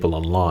other people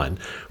online.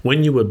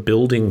 When you were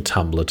building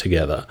Tumblr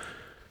together,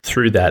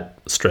 through that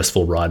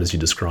stressful ride as you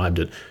described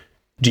it,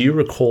 do you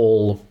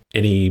recall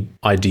any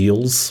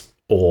ideals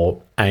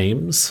or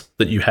aims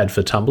that you had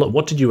for Tumblr?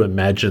 What did you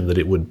imagine that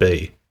it would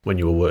be when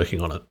you were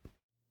working on it?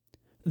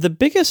 The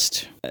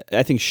biggest,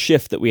 I think,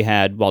 shift that we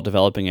had while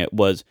developing it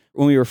was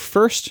when we were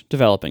first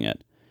developing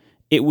it,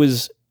 it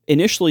was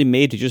initially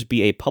made to just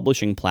be a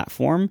publishing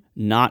platform,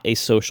 not a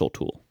social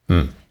tool.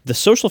 The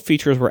social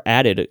features were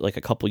added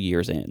a couple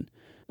years in,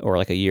 or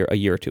a year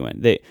or two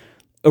in.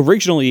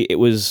 Originally, it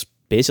was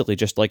basically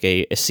just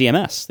a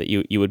CMS that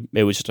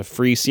it was just a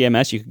free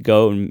CMS. You could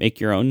go and make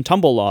your own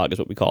Tumblr log, is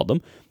what we called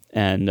them.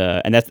 And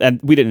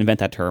we didn't invent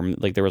that term.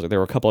 There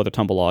were a couple other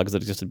Tumblr logs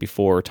that existed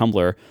before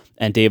Tumblr,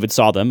 and David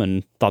saw them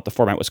and thought the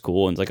format was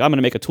cool, and was like, I'm going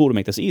to make a tool to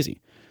make this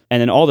easy. And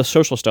then all the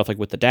social stuff,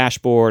 with the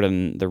dashboard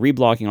and the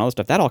reblogging and all this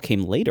stuff, that all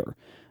came later.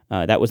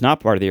 That was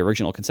not part of the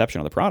original conception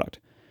of the product.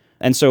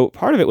 And so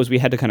part of it was we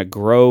had to kind of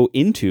grow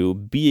into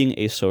being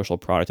a social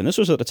product. And this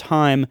was at a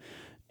time,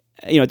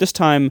 at this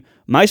time,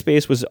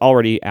 MySpace was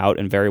already out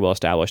and very well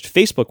established.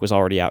 Facebook was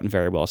already out and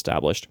very well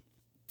established.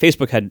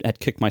 Facebook had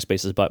kicked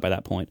MySpace's butt by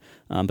that point,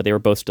 but they were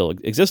both still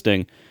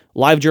existing.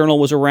 LiveJournal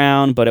was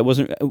around, but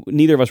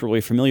neither of us were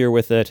really familiar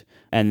with it.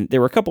 And there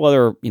were a couple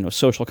other,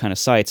 social kind of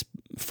sites,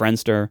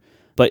 Friendster,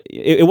 but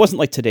it wasn't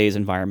like today's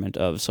environment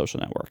of social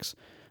networks.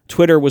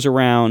 Twitter was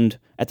around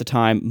at the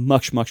time,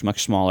 much, much,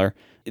 much smaller.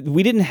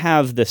 We didn't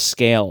have the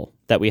scale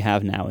that we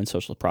have now in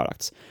social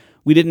products.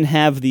 We didn't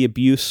have the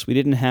abuse. We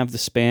didn't have the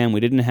spam. We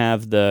didn't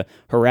have the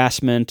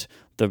harassment,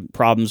 the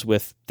problems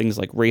with things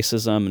like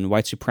racism and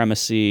white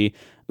supremacy.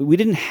 We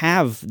didn't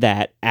have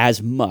that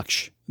as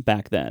much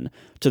back then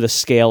to the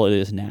scale it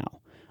is now.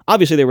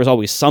 Obviously, there was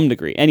always some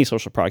degree. Any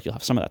social product, you'll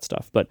have some of that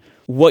stuff. But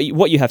what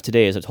you have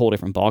today is a whole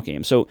different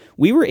ballgame. So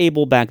we were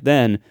able back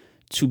then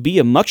to be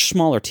a much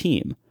smaller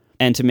team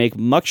and to make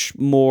much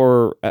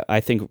more, I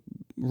think,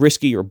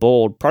 risky or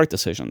bold product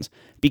decisions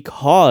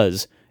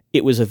because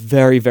it was a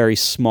very, very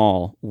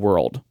small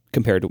world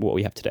compared to what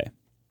we have today.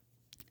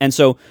 And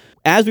so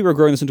as we were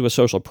growing this into a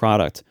social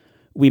product,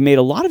 we made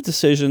a lot of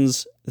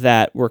decisions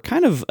that were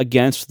kind of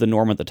against the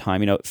norm at the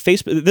time.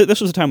 Facebook.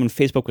 This was a time when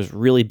Facebook was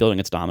really building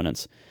its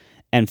dominance.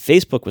 And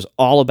Facebook was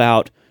all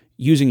about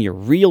using your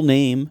real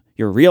name,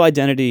 your real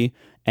identity,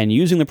 and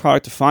using the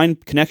product to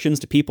find connections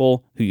to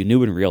people who you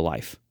knew in real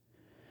life.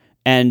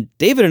 And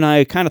David and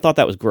I kind of thought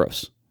that was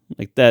gross.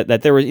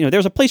 That there was,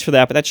 there's a place for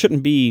that, but that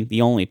shouldn't be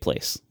the only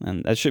place.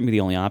 And that shouldn't be the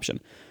only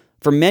option.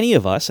 For many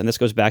of us, and this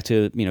goes back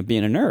to,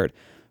 being a nerd,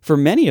 for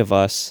many of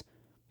us,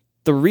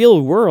 the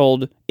real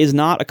world is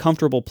not a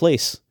comfortable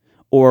place,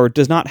 or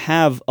does not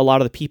have a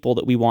lot of the people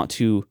that we want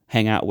to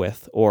hang out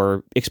with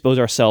or expose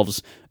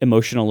ourselves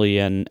emotionally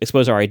and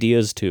expose our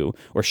ideas to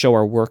or show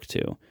our work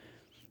to.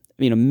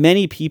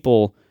 Many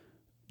people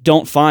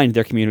don't find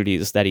their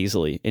communities that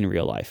easily in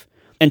real life.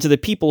 And to the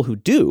people who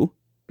do,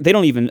 they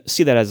don't even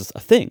see that as a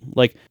thing.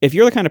 If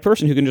you're the kind of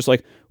person who can just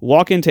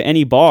walk into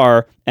any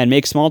bar and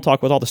make small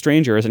talk with all the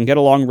strangers and get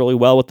along really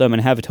well with them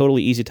and have a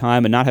totally easy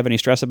time and not have any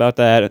stress about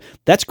that,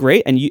 that's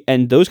great.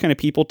 And those kind of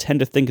people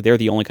tend to think they're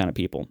the only kind of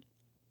people,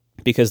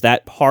 because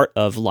that part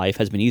of life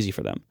has been easy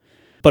for them.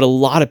 But a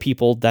lot of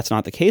people, that's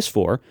not the case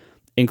for.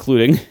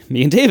 including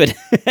me and David.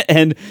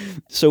 And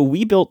so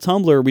we built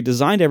Tumblr. We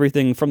designed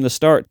everything from the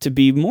start to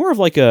be more of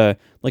like a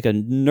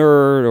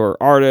nerd or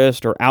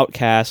artist or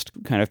outcast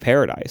kind of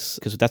paradise,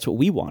 because that's what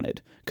we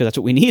wanted, because that's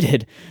what we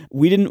needed.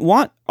 We didn't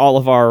want all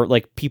of our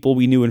like people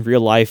we knew in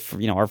real life,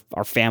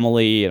 our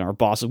family and our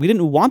bosses. We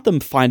didn't want them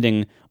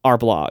finding our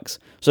blogs.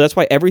 So that's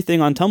why everything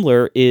on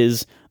Tumblr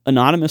is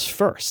anonymous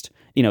first.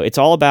 It's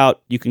all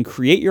about, you can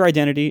create your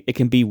identity. It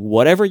can be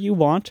whatever you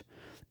want.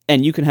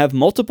 And you can have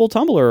multiple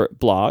Tumblr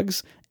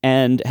blogs,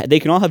 and they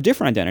can all have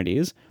different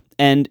identities.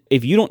 And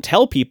if you don't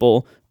tell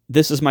people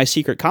this is my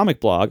secret comic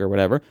blog or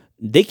whatever,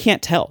 they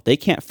can't tell. They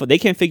can't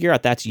figure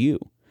out that's you.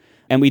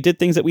 And we did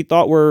things that we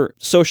thought were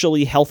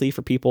socially healthy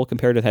for people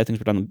compared to how things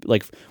were done.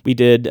 Like we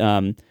did,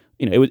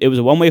 it was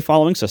a one-way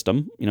following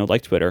system,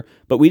 like Twitter,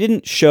 but we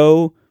didn't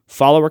show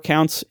follower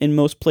counts in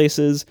most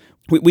places.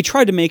 We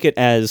tried to make it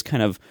as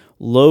kind of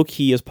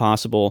low-key as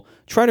possible,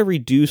 try to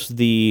reduce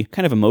the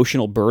kind of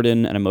emotional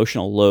burden and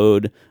emotional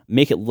load,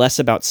 make it less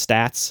about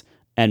stats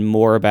and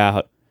more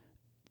about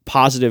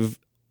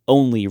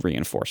positive-only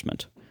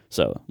reinforcement.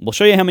 So we'll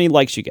show you how many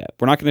likes you get.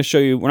 We're not going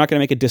to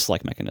make a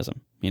dislike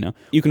mechanism.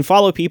 You can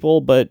follow people,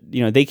 but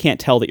they can't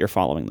tell that you're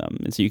following them,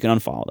 and so you can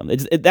unfollow them.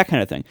 It's that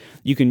kind of thing.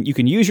 You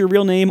can use your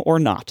real name or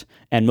not,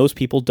 and most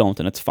people don't,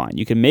 and it's fine.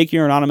 You can make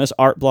your anonymous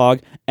art blog,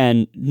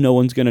 and no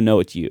one's going to know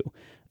it's you.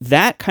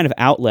 That kind of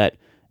outlet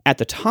at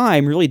the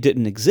time really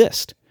didn't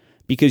exist,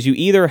 because you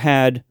either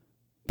had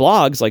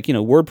blogs like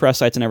WordPress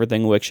sites and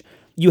everything, which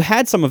you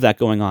had some of that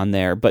going on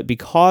there, but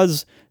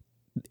because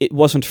it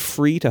wasn't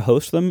free to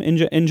host them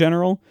in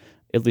general,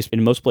 at least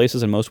in most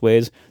places, in most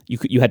ways,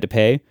 you had to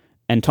pay,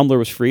 and Tumblr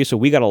was free, so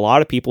we got a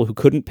lot of people who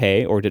couldn't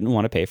pay or didn't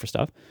want to pay for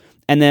stuff.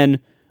 And then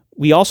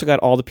we also got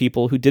all the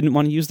people who didn't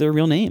want to use their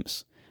real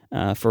names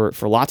for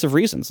lots of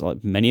reasons,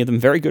 many of them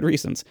very good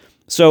reasons.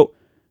 So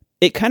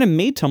it kind of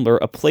made Tumblr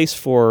a place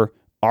for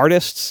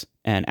artists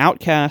and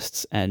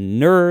outcasts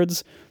and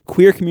nerds.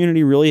 Queer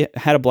community really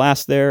had a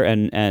blast there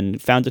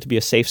and found it to be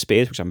a safe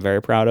space, which I'm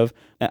very proud of.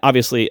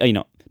 Obviously,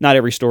 not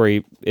every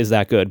story is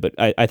that good, but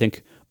I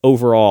think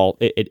overall,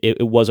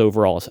 it was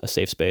overall a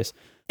safe space.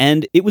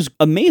 And it was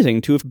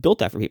amazing to have built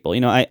that for people.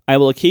 I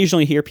will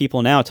occasionally hear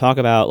people now talk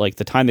about like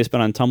the time they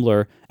spent on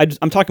Tumblr.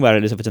 I'm talking about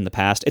it as if it's in the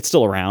past. It's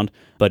still around,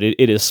 but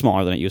it is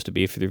smaller than it used to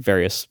be for the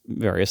various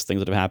things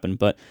that have happened.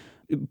 But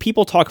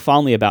people talk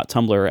fondly about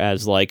Tumblr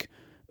as like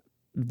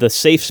the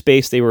safe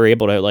space they were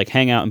able to like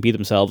hang out and be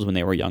themselves when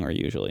they were younger,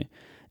 usually.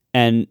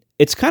 And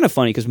it's kind of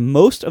funny because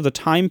most of the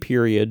time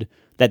period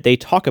that they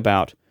talk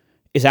about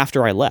is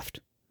after I left.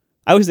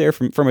 I was there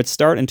from its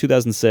start in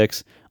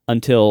 2006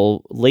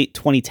 until late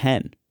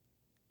 2010,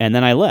 and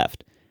then I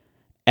left.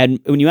 And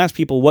when you ask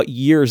people what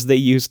years they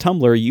used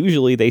Tumblr,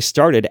 usually they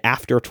started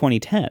after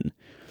 2010.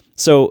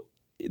 So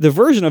the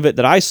version of it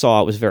that I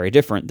saw was very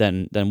different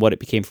than what it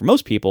became for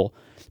most people.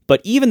 But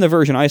even the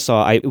version I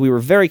saw, we were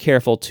very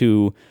careful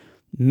to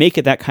make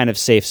it that kind of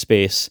safe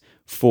space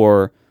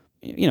for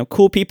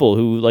cool people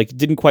who like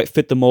didn't quite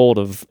fit the mold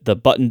of the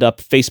buttoned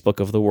up Facebook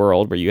of the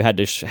world, where you had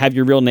to have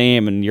your real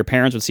name and your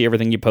parents would see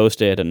everything you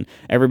posted, and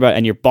everybody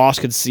and your boss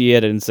could see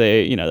it and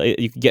say,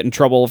 you could get in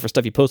trouble for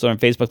stuff you posted on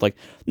Facebook. Like,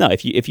 no,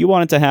 if you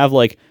wanted to have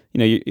like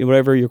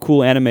whatever your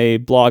cool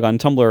anime blog on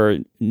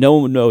Tumblr, no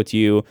one would know it's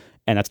you,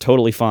 and that's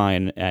totally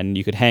fine. And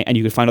you could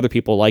find other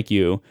people like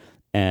you,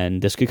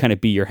 and this could kind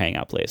of be your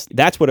hangout place.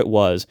 That's what it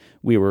was.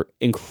 We were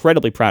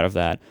incredibly proud of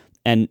that,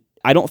 and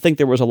I don't think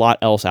there was a lot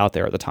else out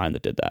there at the time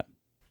that did that.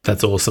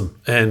 That's awesome.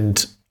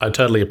 And I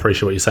totally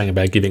appreciate what you're saying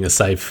about giving a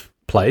safe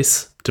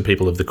place to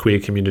people of the queer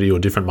community or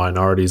different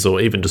minorities,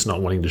 or even just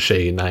not wanting to share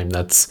your name.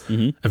 That's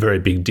a very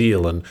big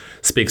deal and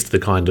speaks to the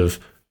kind of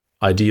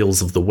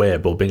ideals of the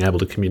web, or being able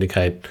to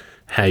communicate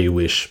how you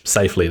wish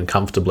safely and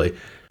comfortably.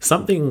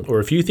 Something or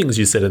a few things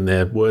you said in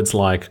there, words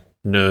like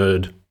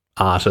nerd,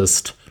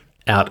 artist,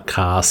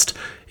 outcast,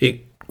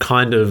 it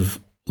kind of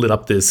lit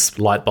up this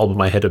light bulb in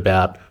my head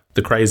about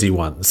the crazy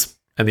ones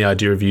and the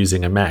idea of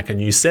using a Mac. And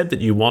you said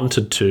that you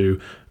wanted to,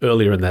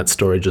 earlier in that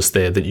story just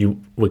there, that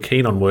you were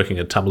keen on working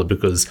at Tumblr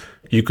because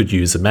you could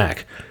use a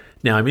Mac.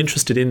 Now, I'm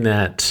interested in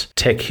that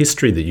tech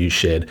history that you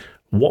shared.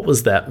 What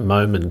was that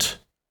moment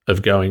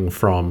of going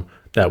from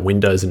that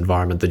Windows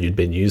environment that you'd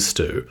been used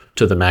to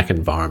the Mac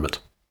environment?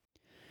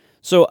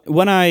 So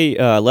when I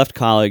left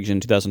college in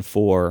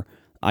 2004,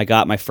 I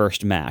got my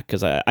first Mac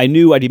because I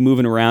knew I'd be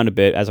moving around a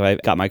bit as I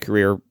got my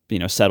career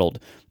settled.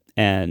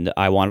 And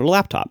I wanted a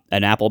laptop,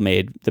 and Apple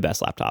made the best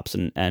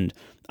laptops. And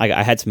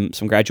I had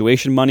some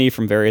graduation money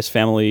from various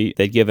family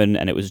they'd given,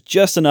 and it was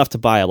just enough to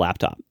buy a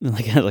laptop. I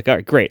was like, all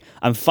right, great.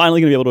 I'm finally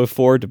going to be able to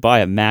afford to buy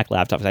a Mac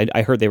laptop.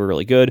 I heard they were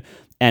really good.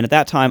 And at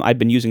that time, I'd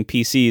been using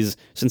PCs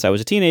since I was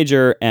a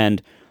teenager,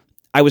 and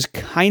I was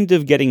kind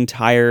of getting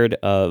tired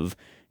of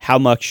how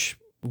much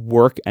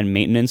work and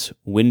maintenance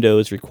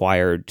Windows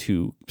required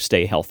to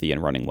stay healthy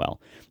and running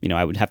well.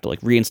 I would have to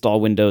reinstall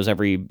Windows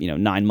every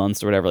 9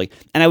 months or whatever,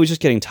 and I was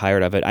just getting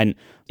tired of it. And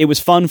it was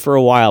fun for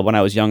a while when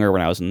I was younger,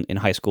 when I was in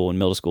high school and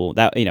middle school.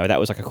 That that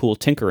was a cool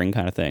tinkering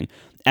kind of thing.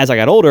 As I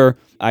got older,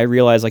 I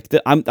realized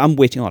I'm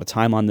wasting a lot of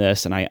time on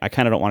this, and I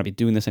kind of don't want to be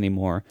doing this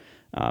anymore.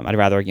 I'd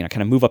rather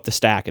kind of move up the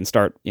stack and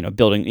start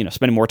building,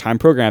 spending more time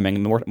programming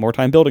and more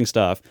time building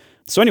stuff.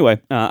 So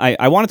anyway,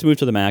 I wanted to move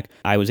to the Mac.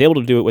 I was able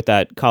to do it with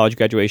that college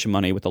graduation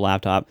money with the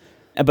laptop,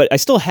 but I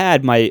still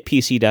had my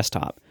PC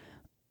desktop,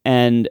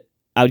 and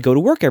I would go to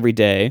work every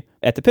day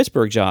at the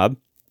Pittsburgh job,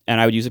 and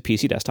I would use a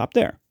PC desktop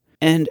there.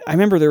 And I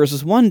remember there was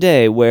this one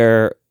day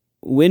where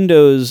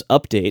Windows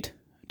Update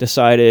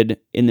decided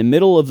in the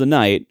middle of the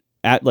night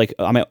at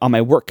on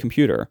my work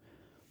computer,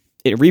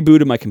 it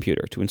rebooted my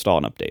computer to install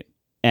an update.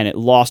 And it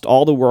lost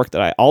all the work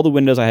all the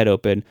windows I had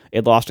open.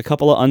 It lost a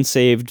couple of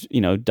unsaved,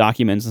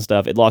 documents and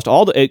stuff. It lost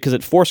because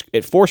it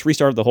forced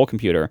restarted the whole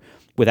computer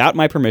without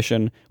my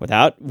permission,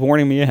 without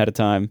warning me ahead of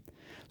time.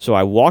 So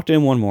I walked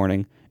in one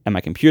morning and my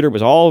computer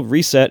was all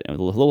reset and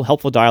a little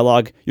helpful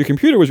dialogue. Your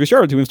computer was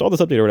restarted to install this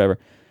update or whatever.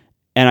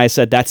 And I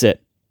said, that's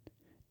it.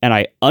 And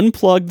I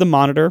unplugged the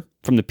monitor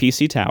from the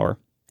PC tower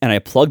and I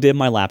plugged in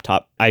my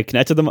laptop. I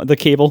connected the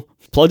cable,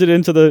 plugged it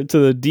into the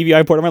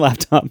DVI port of my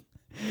laptop.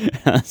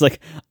 I was like,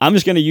 I'm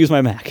just going to use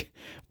my Mac.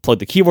 Plug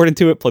the keyboard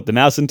into it, plug the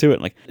mouse into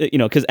it.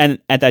 And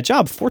at that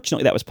job,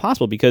 fortunately, that was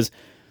possible because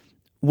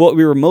what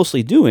we were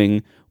mostly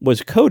doing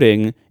was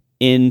coding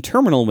in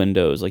terminal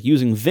windows,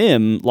 using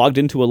Vim logged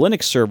into a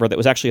Linux server that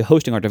was actually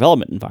hosting our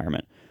development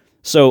environment.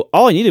 So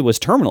all I needed was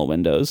terminal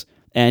windows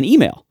and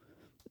email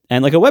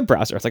and a web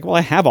browser. It's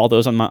I have all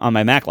those on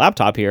my Mac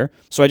laptop here.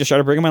 So I just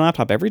started bringing my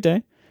laptop every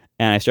day.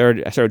 And I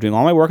started doing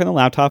all my work on the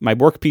laptop. My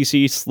work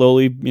PC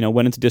slowly,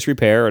 went into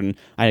disrepair, and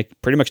I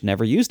pretty much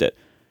never used it.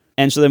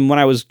 And so then when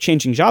I was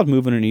changing jobs,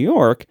 moving to New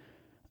York,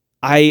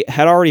 I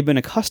had already been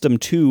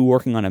accustomed to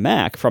working on a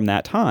Mac from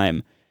that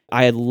time.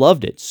 I had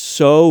loved it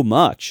so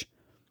much.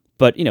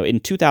 But, in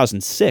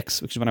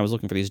 2006, which is when I was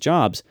looking for these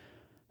jobs,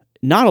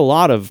 not a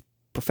lot of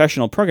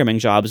professional programming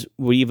jobs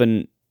would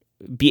even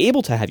be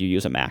able to have you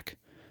use a Mac.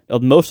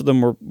 Most of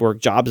them were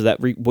jobs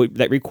that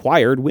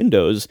required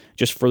Windows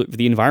just for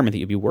the environment that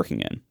you'd be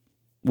working in,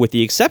 with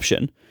the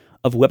exception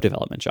of web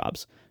development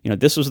jobs.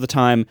 This was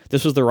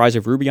the rise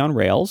of Ruby on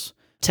Rails,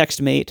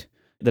 TextMate,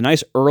 the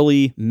nice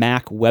early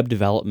Mac web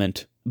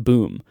development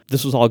boom.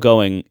 This was all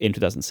going in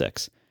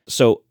 2006.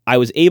 So I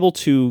was able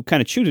to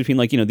kind of choose between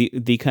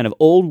the kind of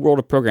old world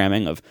of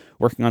programming of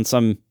working on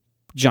some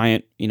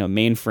giant,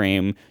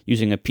 mainframe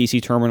using a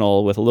PC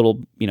terminal with a little,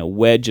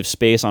 wedge of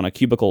space on a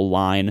cubicle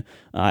line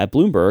at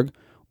Bloomberg,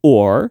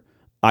 or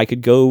I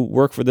could go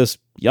work for this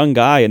young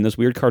guy in this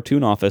weird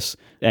cartoon office,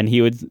 and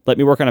he would let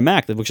me work on a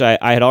Mac, which I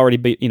had already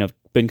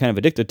been kind of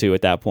addicted to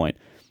at that point.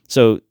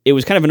 So it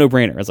was kind of a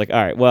no-brainer. It's all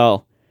right,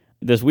 well,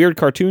 this weird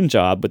cartoon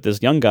job with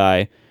this young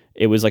guy,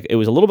 it was a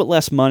little bit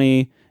less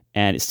money,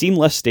 and it seemed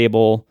less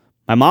stable.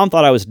 My mom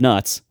thought I was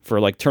nuts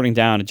for turning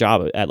down a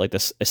job at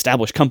this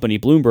established company,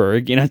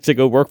 Bloomberg, to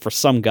go work for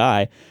some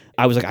guy.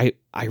 I was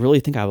I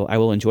really think I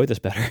will enjoy this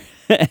better,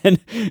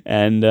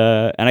 and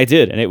I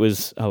did, and it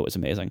was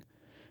amazing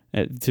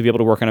to be able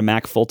to work on a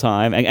Mac full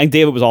time. And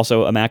David was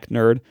also a Mac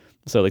nerd,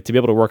 so to be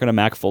able to work on a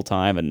Mac full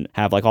time and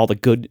have all the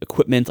good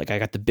equipment, I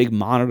got the big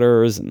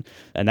monitors, and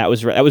that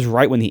was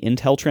right when the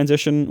Intel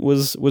transition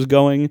was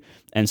going.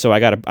 And so I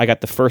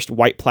got the first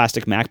white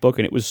plastic MacBook,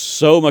 and it was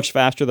so much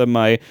faster than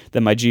my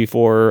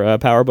G4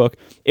 PowerBook.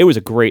 It was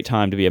a great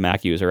time to be a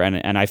Mac user,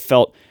 and I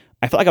felt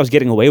like I was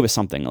getting away with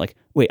something.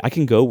 Wait, I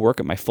can go work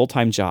at my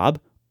full-time job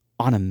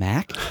on a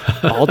Mac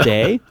all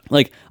day?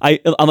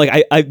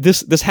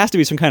 This has to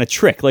be some kind of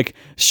trick.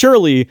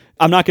 Surely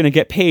I'm not going to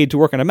get paid to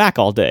work on a Mac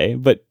all day,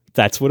 but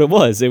that's what it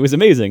was. It was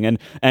amazing, and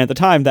at the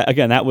time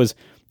that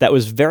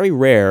was very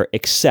rare,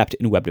 except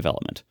in web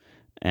development,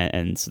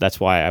 and so that's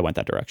why I went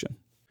that direction.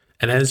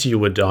 And as you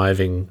were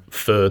diving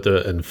further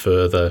and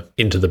further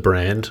into the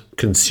brand,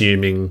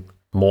 consuming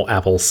more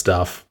Apple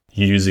stuff,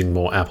 using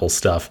more Apple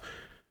stuff,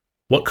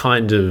 what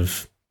kind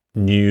of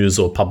news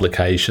or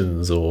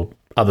publications or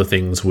other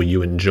things were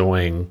you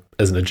enjoying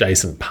as an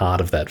adjacent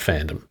part of that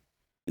fandom?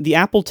 The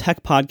Apple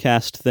Tech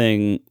Podcast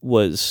thing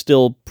was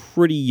still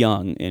pretty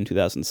young in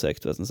 2006,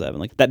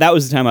 2007. That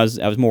was the time I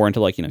was more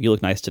into You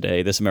Look Nice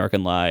Today, This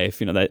American Life,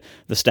 that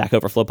the Stack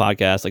Overflow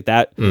podcast,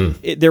 that.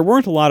 There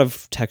weren't a lot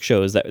of tech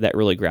shows that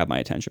really grabbed my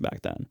attention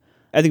back then.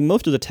 I think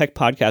most of the tech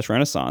podcast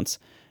renaissance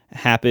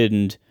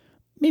happened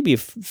maybe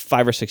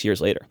 5 or 6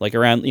 years later.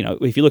 Around,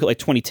 if you look at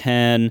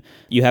 2010,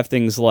 you have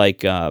things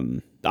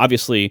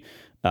obviously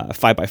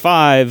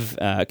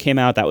 5x5 came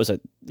out. That was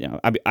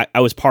I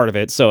was part of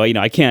it, so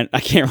I can't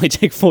really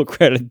take full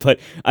credit, but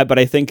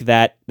I think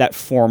that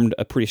formed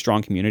a pretty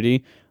strong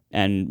community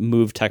and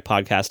moved tech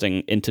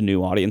podcasting into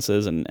new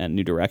audiences and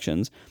new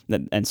directions.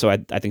 And so I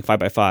think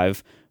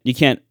 5x5, you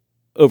can't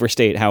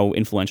overstate how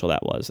influential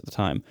that was at the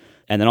time.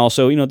 And then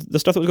also, the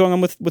stuff that was going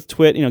on with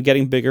Twit,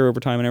 getting bigger over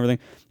time and everything.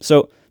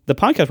 So the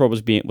podcast world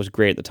was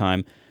great at the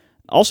time.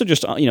 Also,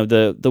 just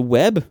the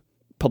web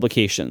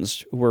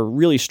publications were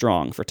really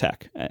strong for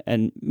tech,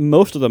 and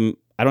most of them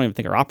I don't even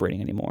think are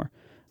operating anymore.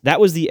 That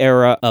was the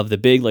era of the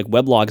big like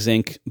Weblogs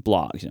Inc.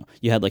 blogs.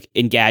 You had like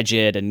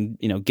Engadget and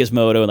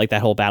Gizmodo and like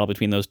that whole battle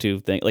between those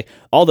two things. Like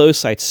all those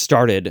sites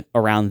started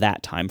around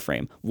that time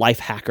frame.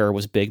 Lifehacker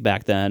was big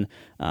back then,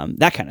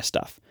 that kind of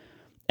stuff.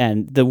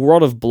 And the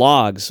world of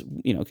blogs,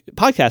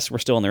 podcasts were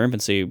still in their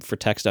infancy for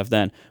tech stuff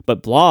then,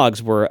 but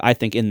blogs were, I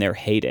think, in their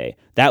heyday.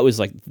 That was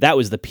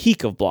the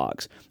peak of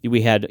blogs.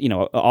 We had,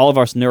 all of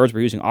us nerds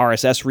were using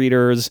RSS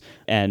readers,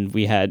 and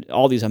we had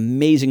all these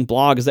amazing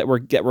blogs that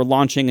were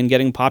launching and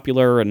getting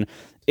popular, and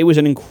it was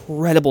an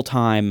incredible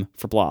time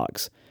for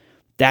blogs.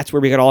 That's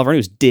where we got all of our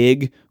news.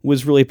 Dig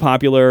was really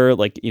popular.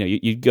 Like,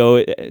 you'd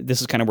go,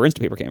 this is kind of where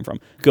Instapaper came from.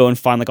 Go and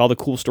find like all the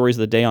cool stories of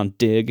the day on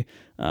Dig.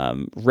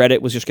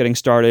 Reddit was just getting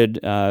started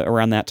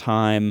around that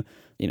time.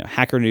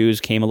 Hacker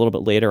News came a little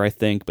bit later, I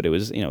think, but it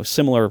was,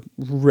 similar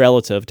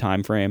relative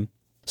time frame.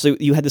 So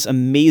you had this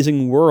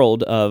amazing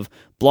world of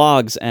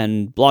blogs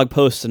and blog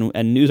posts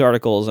and news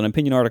articles and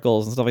opinion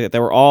articles and stuff like that. They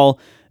were all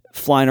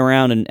flying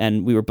around,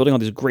 and we were building all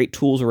these great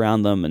tools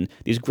around them and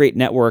these great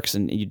networks,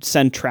 and you'd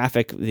send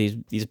traffic, these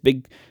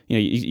big,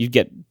 you'd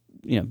get,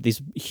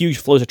 these huge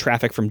flows of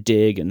traffic from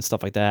Dig and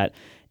stuff like that.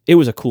 It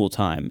was a cool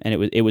time, and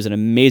it was an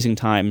amazing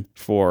time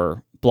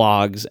for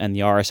blogs and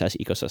the RSS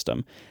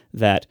ecosystem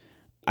that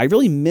I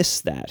really miss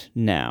that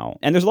now.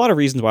 And there's a lot of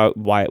reasons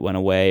why it went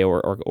away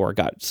or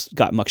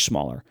got much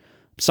smaller.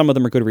 Some of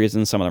them are good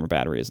reasons, some of them are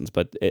bad reasons,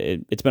 but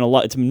it's been a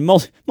lot. It's been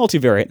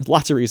multivariate.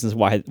 Lots of reasons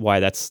why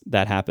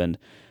that happened.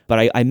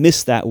 But I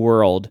miss that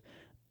world,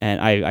 and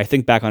I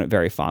think back on it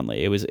very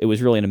fondly. It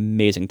was really an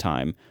amazing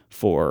time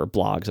for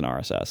blogs and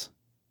RSS.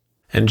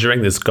 And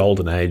during this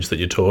golden age that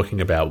you're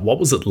talking about, what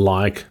was it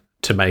like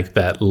to make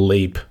that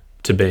leap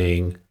to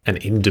being an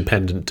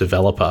independent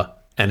developer,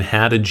 and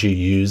how did you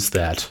use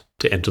that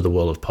to enter the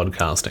world of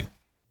podcasting?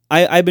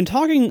 I've been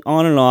talking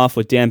on and off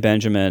with Dan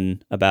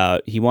Benjamin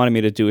about he wanted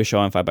me to do a show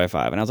on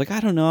 5x5, and I was like, I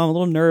don't know, I'm a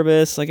little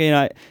nervous,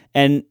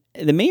 and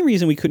the main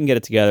reason we couldn't get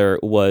it together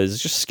was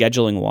just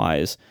scheduling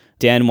wise.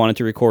 Dan wanted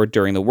to record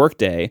during the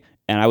workday,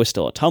 and I was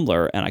still at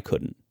Tumblr, and I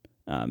couldn't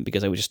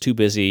because I was just too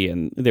busy,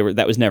 and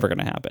that was never going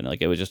to happen.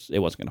 Like it wasn't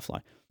going to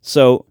fly.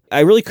 So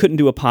I really couldn't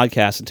do a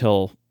podcast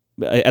until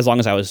as long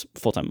as I was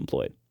full-time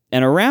employed.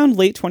 And around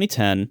late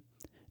 2010,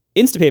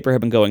 Instapaper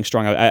had been going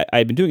strong.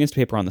 I'd been doing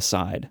Instapaper on the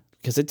side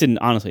because it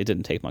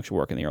didn't take much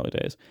work in the early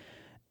days,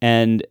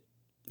 and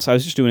so I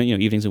was just doing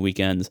it, evenings and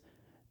weekends,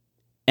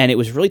 and it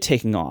was really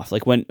taking off.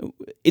 Like when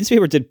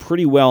Instapaper did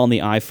pretty well on the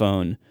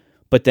iPhone.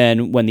 But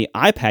then when the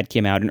iPad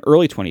came out in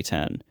early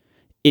 2010,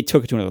 it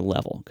took it to another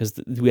level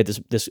because we had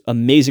this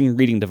amazing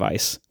reading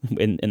device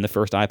in the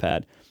first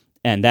iPad,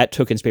 and that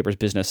took Instapaper's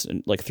business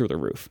like through the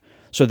roof.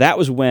 So that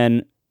was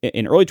when,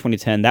 in early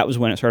 2010, that was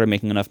when it started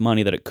making enough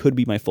money that it could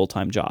be my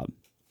full-time job.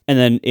 And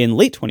then in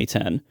late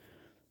 2010,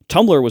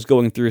 Tumblr was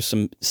going through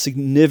some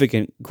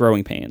significant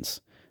growing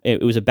pains.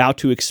 It was about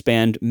to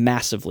expand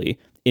massively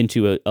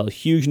into a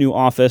huge new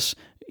office,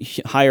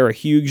 hire a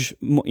huge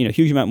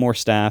amount more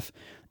staff.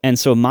 And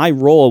so my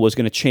role was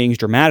going to change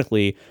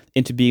dramatically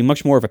into being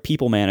much more of a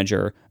people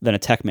manager than a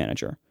tech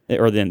manager,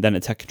 or than a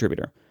tech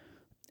contributor.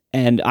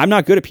 And I'm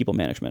not good at people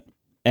management.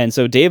 And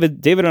so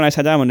David and I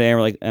sat down one day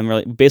and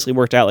we're basically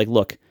worked out, like,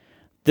 look,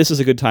 this is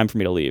a good time for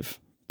me to leave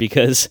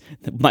because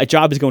my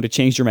job is going to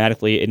change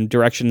dramatically in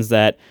directions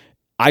that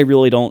I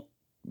really don't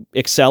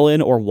excel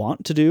in or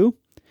want to do.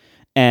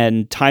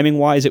 And timing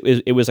wise,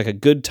 it was like a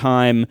good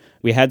time.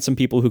 We had some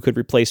people who could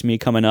replace me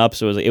coming up,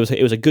 so it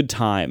was a good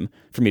time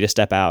for me to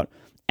step out.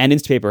 And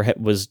Instapaper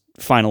was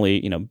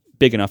finally,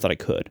 big enough that I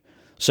could.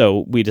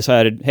 So we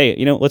decided, hey,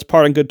 let's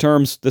part on good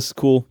terms. This is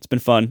cool. It's been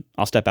fun.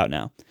 I'll step out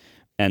now.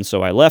 And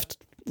so I left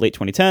late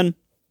 2010,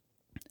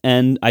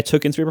 and I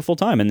took Instapaper full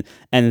time.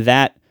 And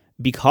that,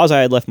 because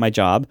I had left my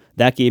job,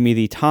 that gave me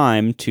the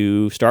time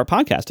to start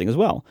podcasting as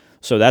well.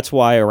 So that's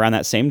why around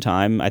that same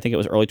time, I think it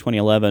was early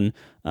 2011,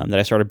 that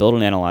I started Build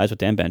and Analyze with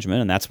Dan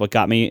Benjamin, and that's what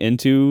got me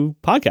into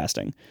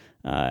podcasting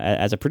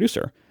as a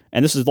producer.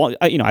 And this is long,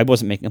 I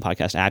wasn't making a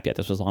podcast app yet.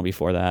 This was long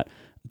before that.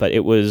 But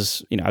it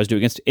was, I was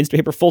doing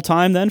Instapaper full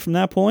time then from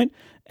that point,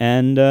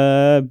 and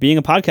being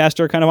a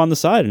podcaster kind of on the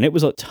side. And it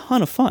was a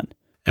ton of fun.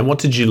 And what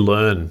did you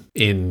learn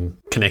in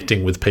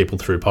connecting with people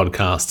through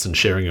podcasts and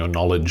sharing your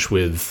knowledge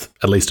with,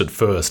 at least at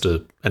first,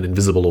 an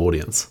invisible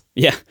audience?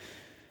 Yeah.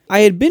 I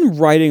had been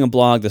writing a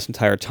blog this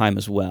entire time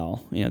as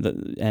well,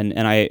 and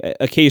I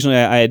occasionally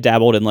I had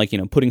dabbled in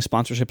putting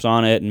sponsorships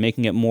on it and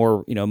making it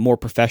more more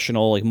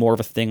professional, like more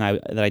of a thing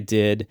that I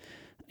did.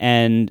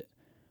 And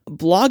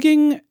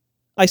blogging,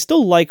 I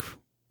still like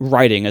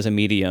writing as a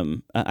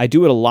medium. I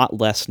do it a lot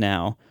less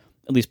now,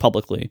 at least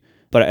publicly,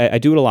 but I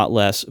do it a lot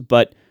less.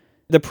 But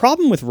the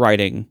problem with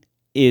writing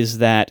is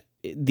that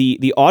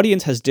the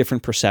audience has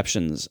different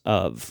perceptions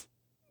of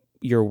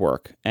your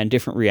work and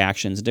different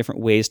reactions,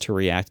 different ways to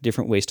react,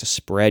 different ways to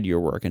spread your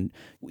work. And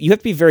you have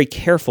to be very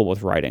careful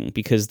with writing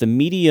because the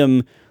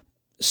medium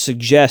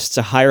suggests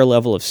a higher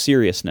level of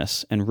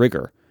seriousness and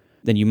rigor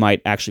than you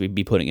might actually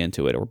be putting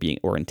into it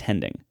or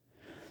intending.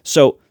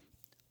 So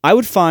I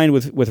would find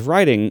with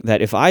writing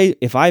that if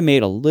I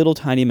made a little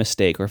tiny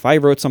mistake, or if I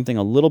wrote something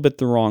a little bit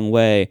the wrong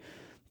way,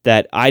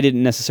 that I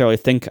didn't necessarily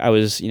think I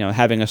was,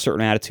 having a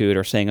certain attitude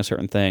or saying a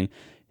certain thing,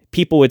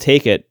 people would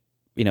take it,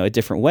 a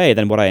different way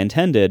than what I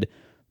intended,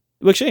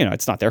 which,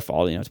 it's not their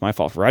fault, it's my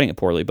fault for writing it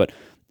poorly, but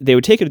they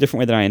would take it a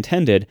different way than I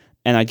intended,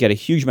 and I'd get a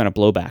huge amount of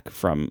blowback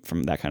from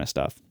that kind of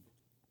stuff.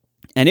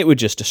 And it would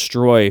just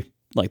destroy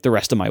like the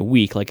rest of my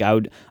week. Like I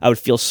would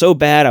feel so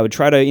bad. I would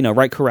try to,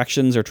 write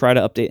corrections or try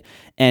to update,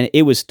 and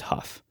it was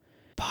tough.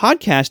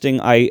 Podcasting,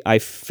 I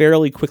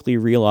fairly quickly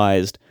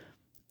realized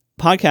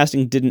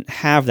podcasting didn't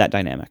have that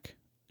dynamic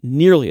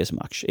nearly as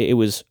much. It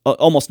was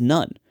almost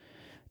none.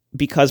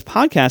 Because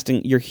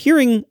podcasting, you're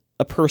hearing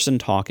a person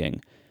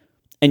talking,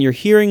 and you're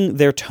hearing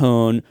their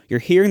tone, you're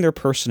hearing their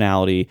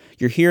personality,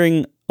 you're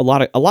hearing a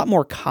lot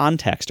more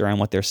context around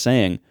what they're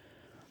saying.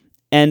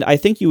 And I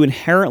think you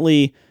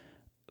inherently,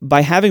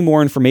 by having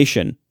more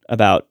information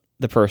about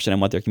the person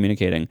and what they're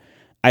communicating,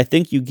 I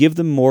think you give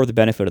them more of the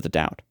benefit of the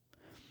doubt.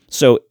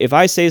 So if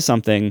I say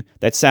something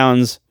that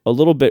sounds a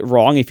little bit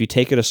wrong, if you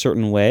take it a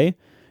certain way,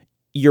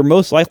 you're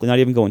most likely not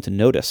even going to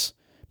notice,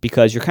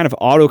 because you're kind of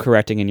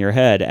auto-correcting in your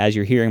head as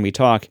you're hearing me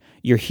talk.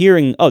 You're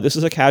hearing, oh, this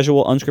is a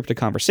casual, unscripted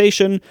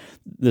conversation.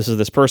 This is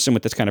this person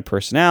with this kind of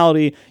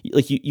personality.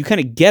 Like you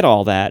kind of get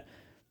all that.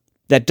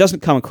 That doesn't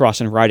come across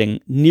in writing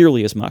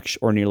nearly as much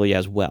or nearly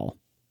as well.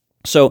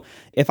 So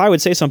if I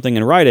would say something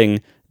in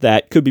writing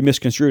that could be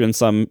misconstrued in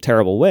some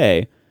terrible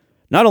way,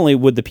 not only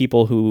would the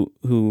people who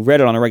read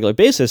it on a regular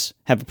basis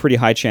have a pretty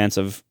high chance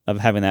of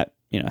having that,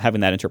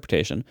 having that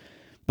interpretation,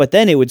 but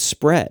then it would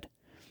spread.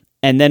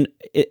 And then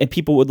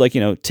people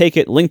would take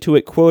it, link to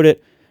it, quote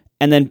it,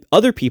 and then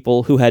other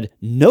people who had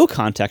no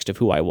context of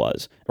who I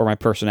was or my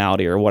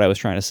personality or what I was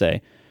trying to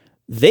say,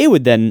 they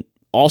would then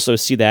also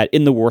see that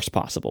in the worst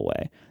possible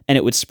way. And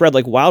it would spread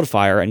like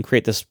wildfire and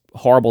create this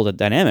horrible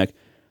dynamic.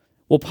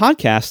 Well,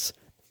 podcasts,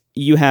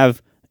 you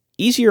have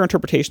easier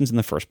interpretations in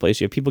the first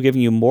place. You have people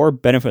giving you more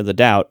benefit of the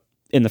doubt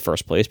in the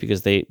first place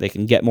because they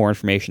can get more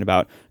information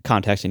about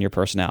context and your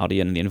personality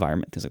and the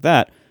environment, things like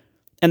that.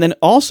 And then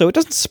also, it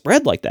doesn't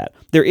spread like that.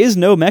 There is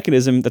no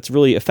mechanism that's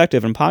really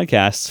effective in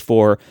podcasts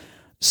for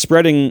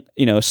spreading,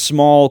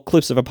 small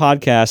clips of a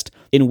podcast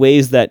in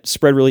ways that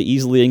spread really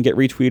easily and get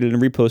retweeted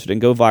and reposted and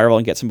go viral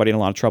and get somebody in a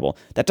lot of trouble.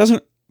 That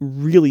doesn't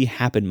really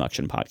happen much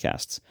in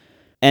podcasts.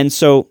 And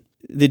so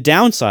the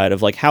downside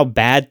of like how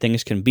bad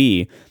things can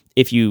be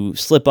if you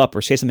slip up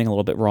or say something a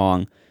little bit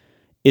wrong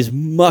is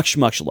much,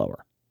 much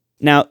lower.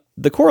 Now,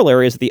 the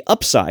corollary is that the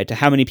upside to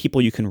how many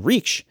people you can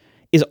reach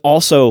is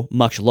also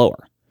much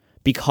lower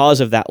because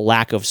of that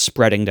lack of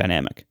spreading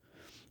dynamic.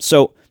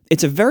 So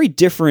it's a very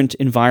different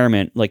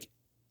environment. Like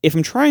if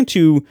I'm trying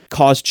to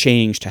cause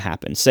change to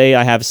happen, say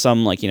I have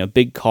some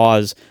big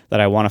cause that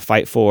I want to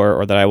fight for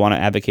or that I want to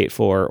advocate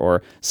for,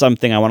 or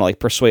something I want to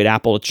persuade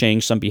Apple to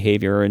change some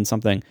behavior and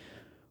something,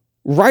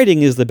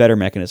 writing is the better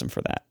mechanism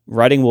for that.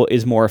 Writing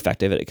is more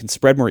effective. It can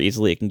spread more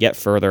easily. It can get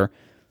further.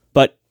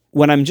 But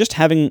when I'm just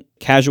having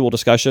casual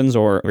discussions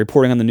or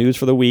reporting on the news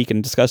for the week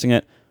and discussing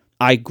it,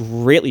 I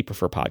greatly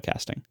prefer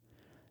podcasting.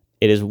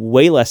 It is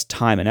way less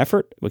time and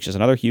effort, which is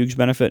another huge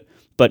benefit.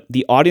 But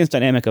the audience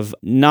dynamic of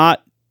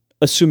not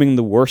assuming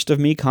the worst of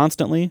me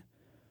constantly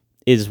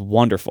is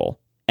wonderful.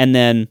 And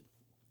then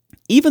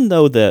even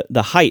though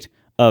the height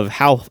of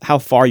how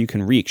far you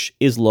can reach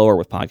is lower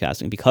with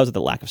podcasting because of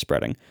the lack of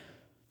spreading,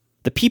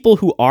 the people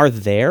who are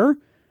there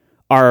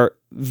are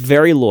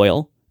very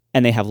loyal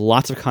and they have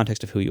lots of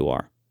context of who you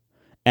are.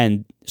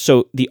 And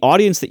so the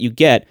audience that you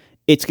get,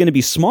 it's going to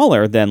be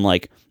smaller than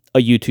a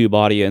YouTube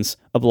audience,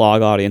 a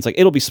blog audience.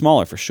 It'll be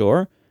smaller for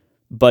sure,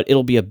 but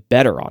it'll be a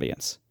better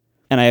audience.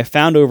 And I have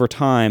found over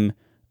time,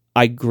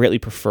 I greatly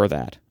prefer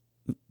that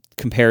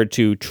compared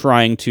to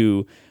trying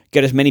to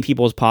get as many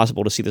people as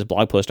possible to see this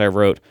blog post I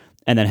wrote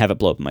and then have it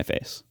blow up in my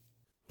face.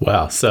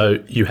 Wow.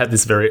 So you had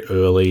this very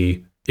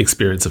early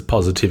experience of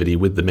positivity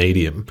with the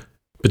medium,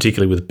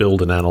 particularly with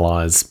Build and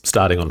Analyze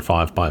starting on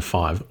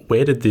 5x5.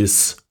 Where did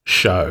this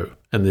show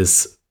and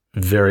this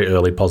very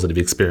early positive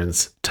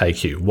experience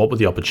take you? What were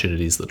the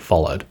opportunities that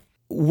followed?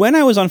 When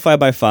I was on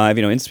 5x5,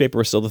 Instapaper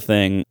was still the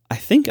thing.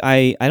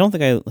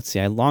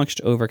 I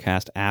launched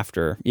Overcast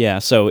after. Yeah,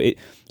 so it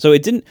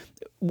didn't,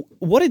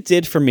 what it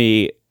did for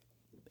me,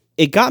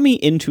 it got me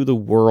into the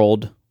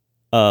world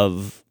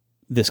of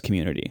this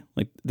community.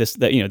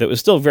 That was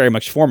still very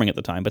much forming at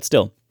the time, but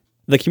still.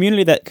 The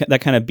community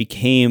that kind of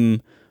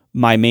became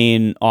my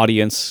main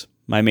audience,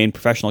 my main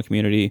professional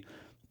community,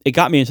 it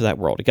got me into that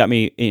world. It got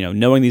me,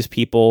 knowing these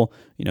people,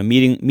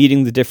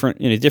 meeting the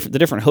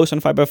different hosts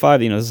on 5x5.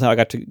 This is how I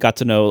got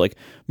to know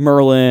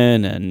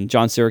Merlin and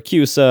John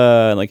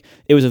Siracusa.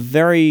 It was a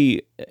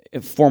very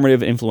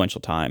formative,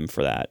 influential time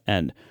for that,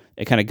 and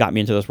it kind of got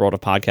me into this world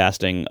of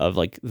podcasting of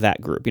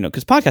that group.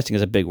 Because podcasting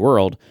is a big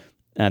world.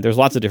 There's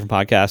lots of different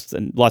podcasts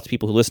and lots of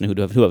people who listen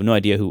who have no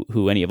idea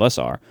who any of us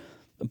are.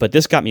 But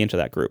this got me into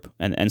that group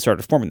and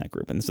started forming that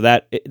group, and so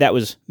that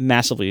was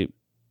massively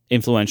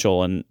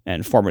influential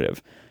and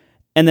formative.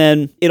 And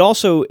then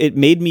it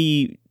made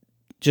me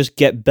just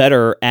get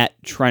better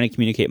at trying to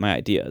communicate my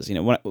ideas.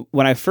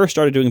 When I first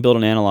started doing Build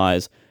and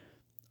Analyze,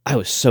 I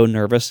was so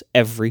nervous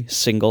every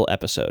single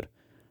episode.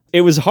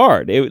 It was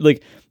hard.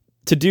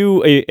 To do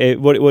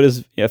what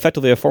is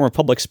effectively a form of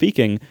public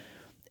speaking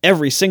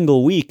every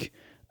single week,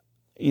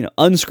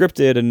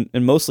 unscripted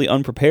and mostly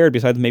unprepared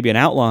besides maybe an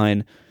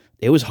outline.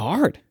 It was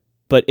hard,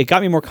 but it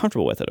got me more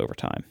comfortable with it over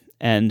time.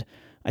 And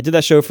I did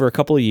that show for a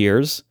couple of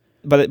years.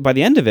 But by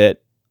the end of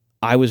it,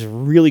 I was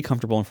really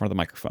comfortable in front of the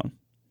microphone.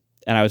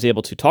 And I was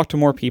able to talk to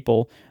more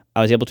people.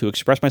 I was able to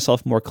express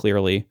myself more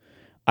clearly.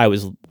 I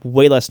was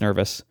way less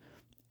nervous.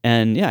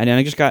 And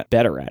I just got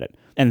better at it.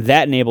 And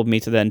that enabled me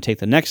to then take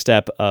the next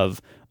step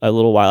of a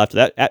little while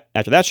after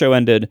that show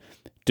ended,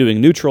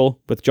 doing Neutral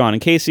with John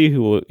and Casey,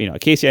 who,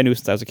 Casey I knew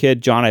since I was a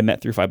kid. John I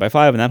met through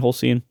 5x5 and that whole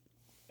scene.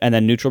 And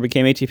then Neutral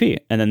became ATP.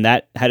 And then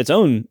that had its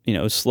own,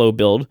 slow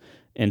build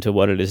into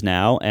what it is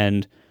now.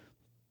 And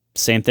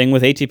same thing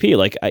with ATP.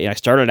 Like I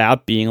started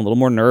out being a little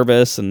more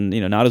nervous and,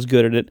 not as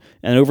good at it.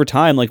 And over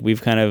time, like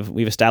we've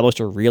established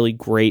a really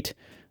great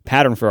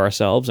pattern for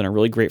ourselves and a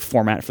really great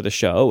format for the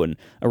show and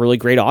a really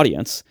great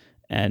audience.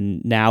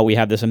 And now we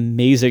have this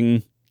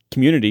amazing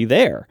community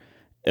there.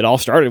 It all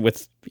started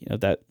with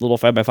that little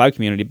 5x5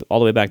 community all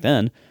the way back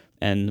then.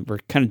 And we're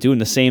kind of doing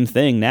the same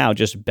thing now,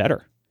 just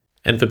better.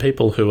 And for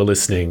people who are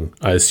listening,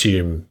 I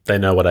assume they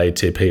know what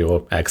ATP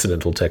or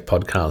Accidental Tech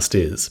Podcast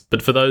is.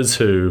 But for those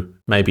who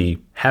maybe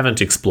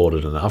haven't explored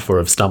it enough or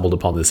have stumbled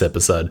upon this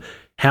episode,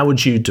 how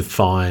would you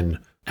define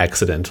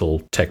Accidental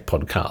Tech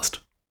Podcast?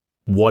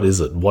 What is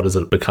it? What does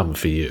it become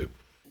for you?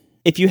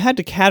 If you had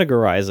to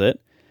categorize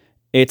it,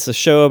 it's a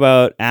show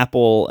about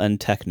Apple and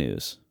tech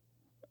news.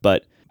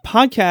 But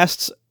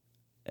podcasts,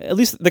 at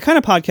least the kind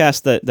of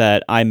podcasts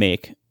that I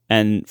make,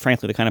 and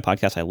frankly, the kind of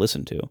podcasts I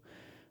listen to,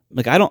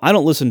 like I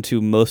don't listen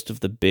to most of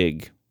the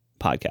big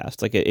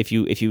podcasts. Like if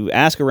you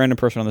ask a random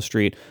person on the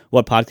street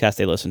what podcast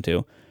they listen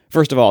to,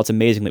 first of all, it's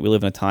amazing that we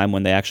live in a time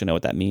when they actually know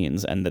what that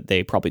means and that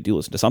they probably do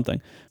listen to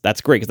something.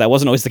 That's great because that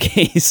wasn't always the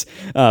case.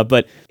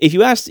 But if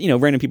you ask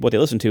random people what they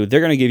listen to,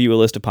 they're going to give you a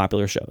list of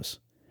popular shows.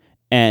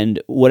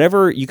 And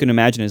whatever you can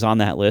imagine is on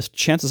that list,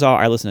 chances are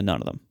I listen to none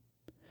of them.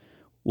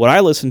 What I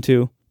listen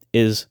to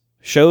is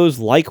shows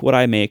like what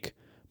I make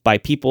by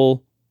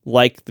people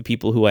like the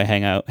people who I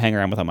hang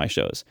around with on my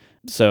shows.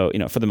 So,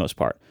 for the most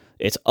part,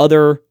 it's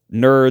other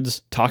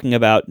nerds talking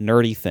about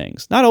nerdy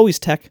things. Not always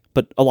tech,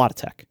 but a lot of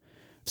tech.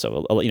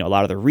 So, a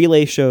lot of the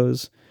relay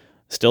shows.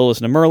 Still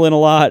listen to Merlin a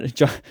lot.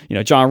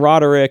 John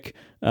Roderick,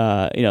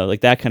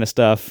 like that kind of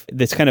stuff.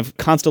 This kind of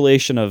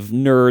constellation of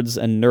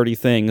nerds and nerdy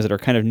things that are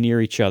kind of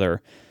near each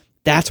other.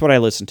 That's what I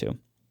listen to.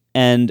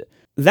 And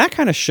that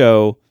kind of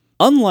show,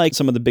 unlike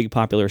some of the big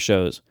popular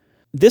shows,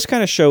 this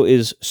kind of show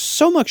is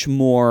so much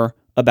more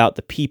about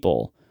the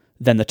people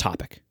than the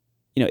topic.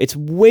 It's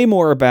way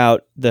more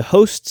about the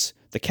hosts,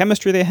 the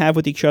chemistry they have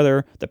with each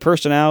other, the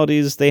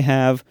personalities they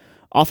have.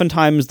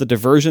 Oftentimes, the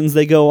diversions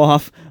they go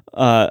off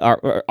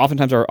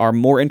are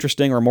more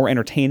interesting or more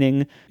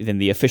entertaining than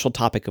the official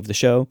topic of the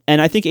show.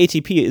 And I think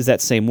ATP is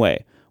that same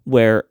way,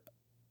 where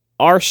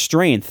our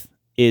strength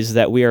is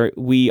that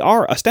we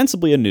are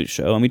ostensibly a news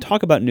show and we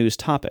talk about news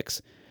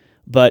topics.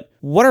 But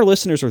what our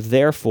listeners are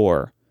there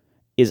for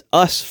is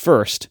us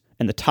first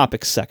and the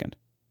topics second.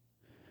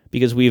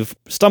 Because we've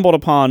stumbled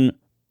upon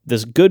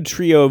this good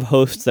trio of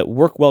hosts that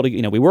work well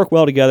together. We work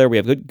well together. We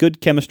have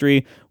good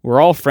chemistry.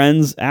 We're all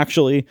friends,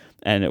 actually,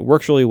 and it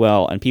works really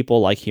well. And people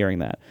like hearing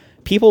that.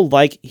 People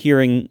like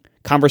hearing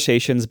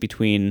conversations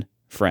between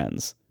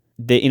friends.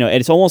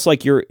 It's almost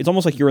like you're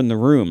in the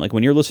room. Like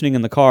when you're listening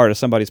in the car to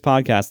somebody's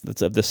podcast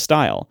that's of this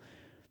style,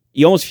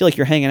 you almost feel like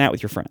you're hanging out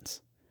with your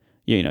friends.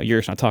 You're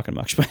just not talking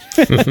much,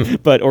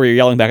 but or you're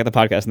yelling back at the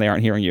podcast and they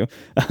aren't hearing you.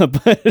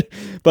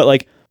 But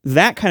like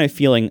that kind of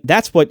feeling,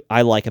 that's what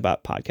I like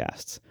about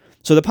podcasts.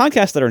 So the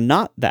podcasts that are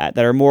not that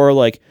are more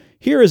like,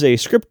 here is a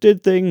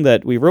scripted thing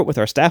that we wrote with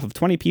our staff of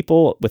 20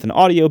 people with an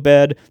audio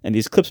bed and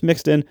these clips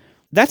mixed in,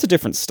 that's a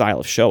different style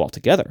of show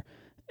altogether.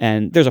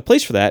 And there's a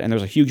place for that and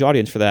there's a huge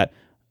audience for that,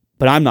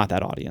 but I'm not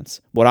that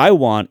audience. What I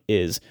want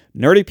is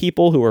nerdy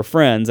people who are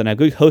friends and have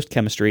good host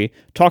chemistry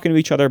talking to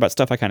each other about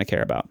stuff I kind of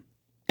care about.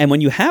 And when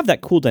you have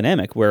that cool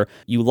dynamic where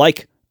you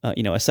like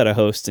a set of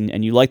hosts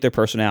and you like their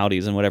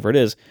personalities and whatever it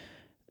is,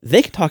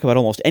 they can talk about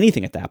almost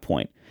anything at that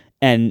point.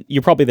 And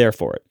you're probably there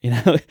for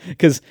it,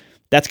 because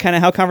that's kind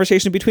of how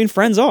conversations between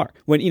friends are.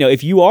 When,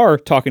 if you are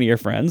talking to your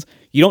friends,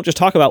 you don't just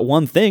talk about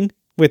one thing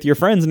with your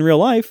friends in real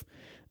life.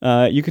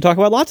 You can talk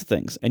about lots of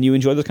things and you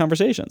enjoy those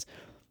conversations.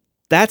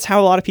 That's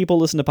how a lot of people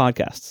listen to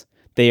podcasts.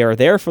 They are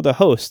there for the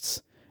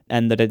hosts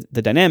and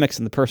the dynamics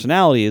and the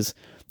personalities,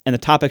 and the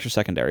topics are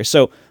secondary.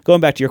 So going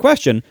back to your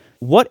question,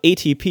 what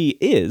ATP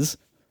is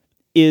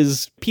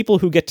people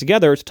who get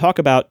together to talk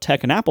about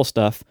tech and Apple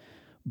stuff,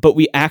 but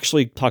we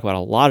actually talk about a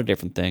lot of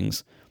different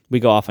things. We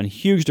go off on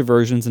huge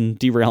diversions and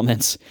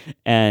derailments,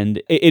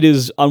 and it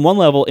is, on one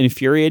level,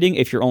 infuriating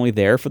if you're only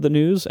there for the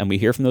news, and we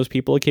hear from those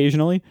people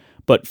occasionally.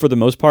 But for the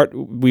most part,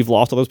 we've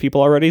lost all those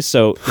people already,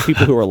 so the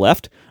people who are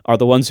left are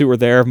the ones who were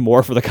there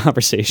more for the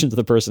conversations,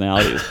 the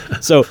personalities.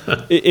 So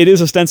it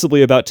is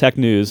ostensibly about tech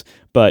news,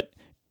 but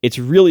it's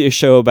really a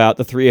show about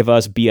the three of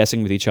us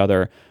BSing with each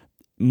other,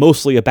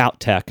 mostly about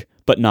tech,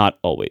 but not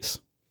always.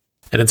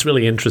 And it's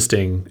really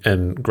interesting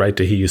and great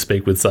to hear you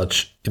speak with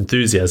such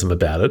enthusiasm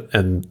about it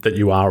and that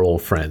you are all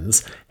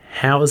friends.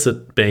 How has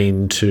it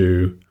been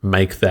to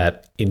make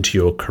that into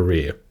your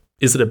career?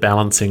 Is it a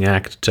balancing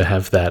act to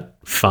have that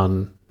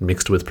fun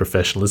mixed with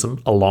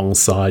professionalism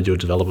alongside your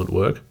development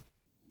work?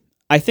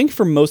 I think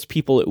for most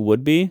people it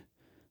would be.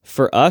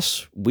 For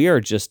us, we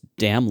are just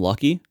damn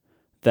lucky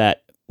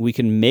that we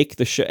can make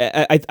the show.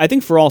 I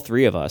think for all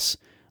three of us,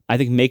 I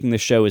think making the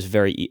show is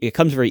it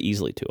comes very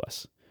easily to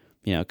us.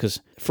 Because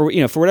for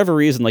whatever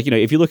reason,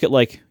 if you look at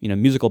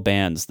musical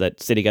bands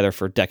that stay together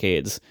for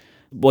decades,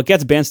 what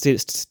gets bands to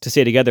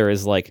stay together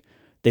is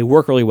they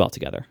work really well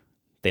together.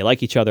 They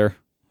like each other.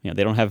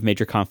 They don't have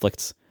major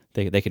conflicts.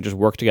 They can just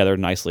work together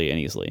nicely and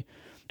easily.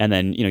 And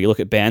then you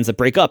look at bands that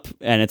break up,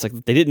 and it's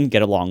like they didn't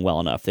get along well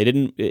enough.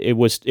 It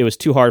was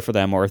too hard for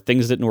them, or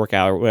things didn't work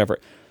out, or whatever.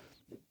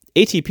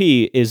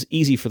 ATP is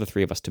easy for the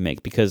three of us to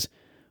make because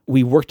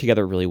we work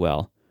together really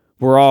well.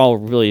 We're all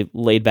really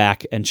laid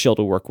back and chill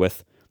to work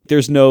with.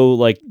 There's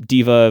no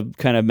diva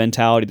kind of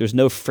mentality. There's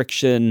no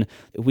friction.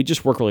 We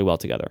just work really well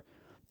together.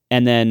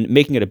 And then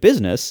making it a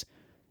business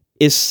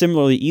is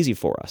similarly easy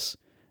for us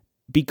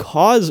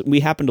because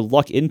we happen to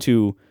luck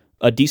into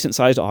a decent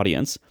sized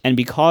audience, and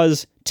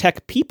because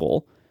tech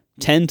people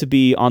tend to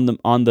be on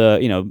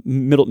the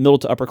middle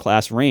to upper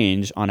class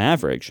range on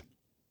average.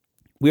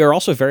 We are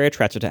also very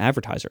attracted to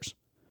advertisers.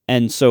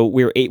 And so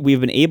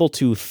we've been able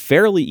to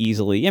fairly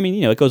easily,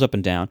 it goes up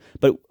and down,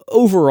 but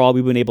overall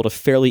we've been able to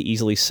fairly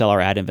easily sell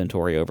our ad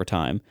inventory over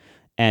time,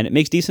 and it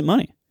makes decent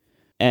money.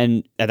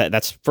 And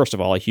that's, first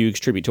of all, a huge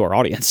tribute to our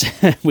audience.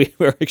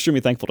 We're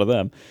extremely thankful to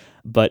them.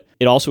 But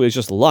it also is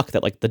just luck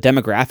that the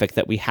demographic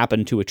that we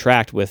happen to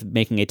attract with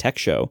making a tech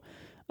show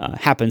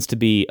happens to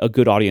be a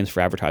good audience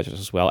for advertisers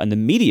as well. And the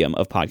medium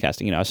of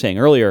podcasting, I was saying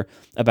earlier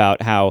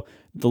about how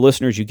the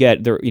listeners you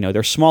get,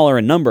 they're smaller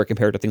in number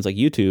compared to things like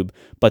YouTube,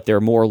 but they're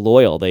more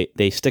loyal.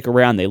 They stick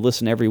around. They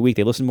listen every week.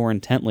 They listen more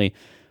intently.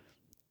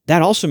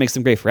 That also makes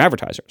them great for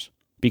advertisers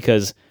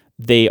because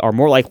they are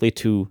more likely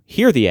to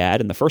hear the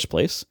ad in the first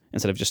place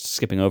instead of just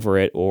skipping over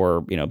it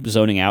or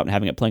zoning out and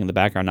having it playing in the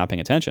background, not paying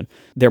attention.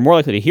 They're more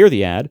likely to hear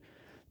the ad.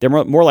 They're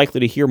more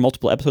likely to hear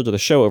multiple episodes of the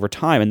show over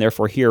time and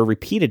therefore hear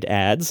repeated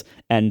ads,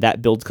 and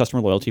that builds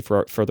customer loyalty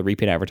for the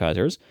repeat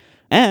advertisers.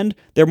 And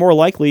they're more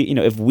likely,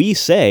 if we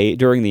say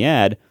during the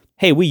ad,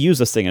 hey, we use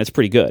this thing and it's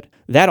pretty good,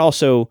 that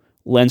also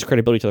lends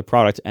credibility to the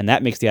product, and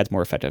that makes the ads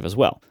more effective as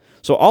well.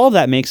 So all of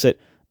that makes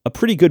it a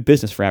pretty good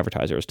business for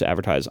advertisers to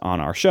advertise on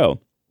our show,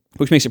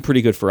 which makes it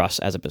pretty good for us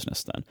as a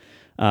business then.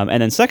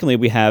 And then secondly,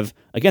 we have,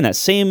 again,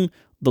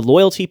 the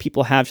loyalty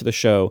people have to the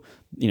show,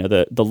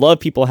 the love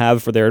people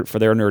have for their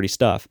nerdy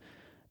stuff.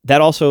 That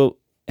also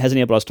has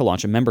enabled us to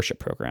launch a membership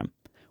program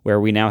where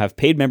we now have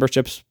paid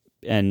memberships,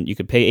 and you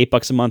could pay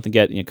 $8 a month and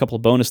get a couple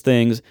of bonus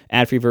things,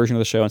 ad-free version of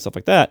the show and stuff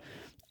like that.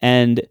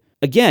 And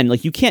again,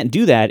 you can't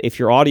do that if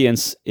your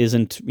audience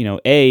isn't,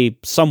 A,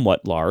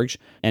 somewhat large,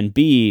 and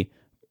B,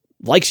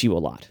 likes you a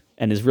lot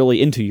and is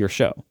really into your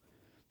show.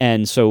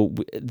 And so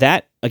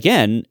that,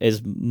 again,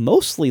 is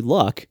mostly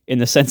luck in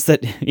the sense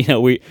that,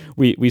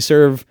 we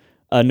serve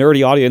a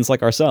nerdy audience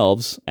like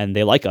ourselves and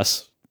they like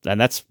us,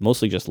 and that's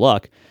mostly just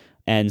luck.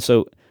 And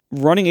so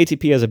running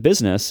ATP as a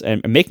business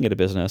and making it a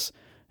business,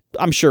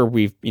 I'm sure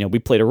we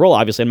played a role.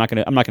 Obviously, I'm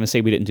not gonna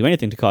say we didn't do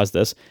anything to cause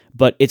this,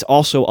 but it's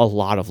also a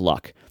lot of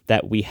luck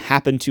that we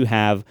happen to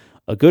have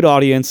a good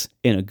audience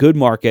in a good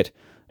market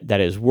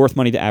that is worth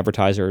money to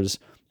advertisers,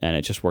 and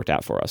it just worked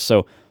out for us.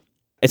 So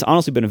it's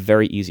honestly been a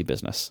very easy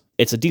business.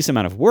 It's a decent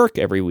amount of work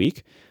every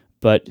week,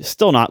 but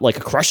still not a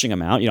crushing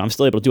amount. I'm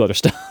still able to do other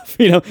stuff.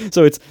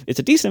 So it's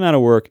a decent amount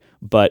of work,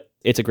 but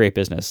it's a great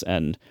business,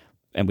 and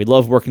we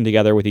love working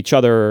together with each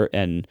other,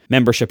 and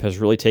membership has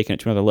really taken it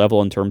to another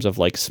level in terms of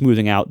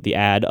smoothing out the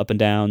ad up and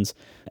downs.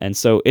 And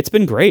so it's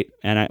been great,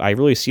 and I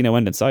really see no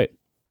end in sight.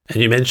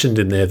 And you mentioned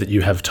in there that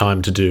you have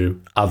time to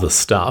do other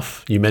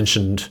stuff. You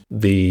mentioned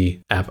the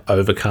app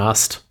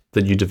Overcast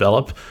that you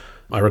develop.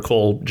 I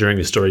recall during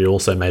your story you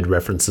also made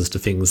references to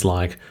things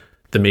like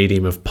the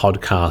medium of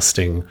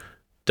podcasting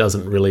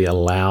doesn't really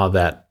allow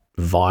that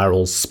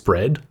viral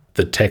spread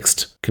that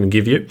text can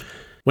give you.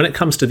 When it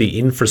comes to the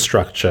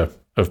infrastructure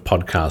of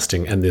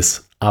podcasting and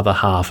this other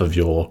half of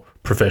your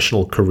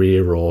professional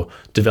career or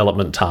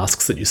development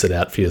tasks that you set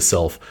out for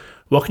yourself,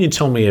 what can you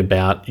tell me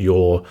about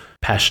your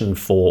passion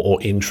for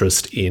or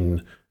interest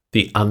in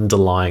the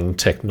underlying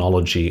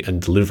technology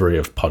and delivery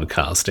of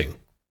podcasting?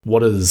 What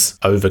does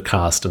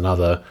Overcast and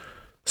other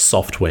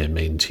software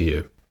mean to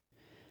you?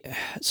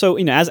 So,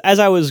 as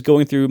I was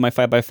going through my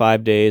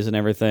 5x5 days and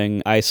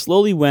everything, I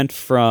slowly went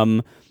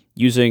from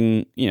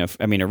using,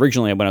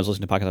 originally when I was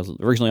listening to podcasts, I was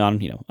originally on,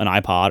 an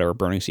iPod or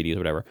burning CDs or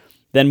whatever.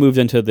 Then moved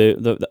into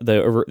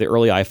the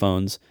early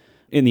iPhones.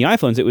 In the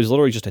iPhones, it was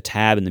literally just a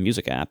tab in the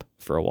music app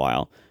for a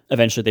while.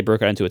 Eventually, they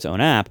broke it into its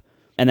own app.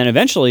 And then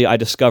eventually, I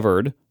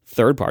discovered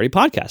third-party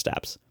podcast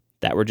apps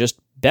that were just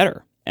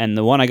better. And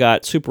the one I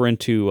got super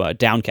into,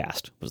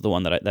 Downcast, was the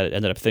one that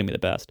ended up fitting me the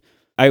best.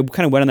 I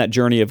kind of went on that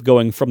journey of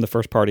going from the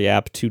first-party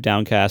app to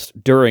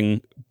Downcast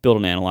during Build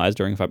and Analyze,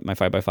 during my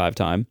 5x5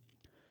 time.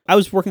 I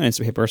was working on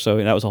Instapaper, so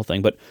that was the whole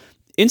thing. But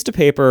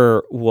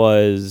Instapaper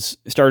was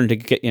starting to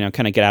get,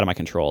 kind of get out of my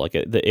control. Like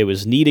it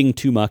was needing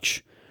too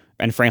much,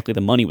 and frankly,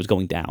 the money was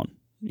going down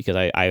because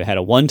I had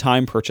a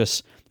one-time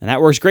purchase, and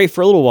that works great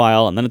for a little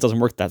while, and then it doesn't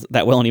work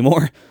that well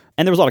anymore.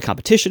 And there was a lot of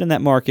competition in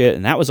that market,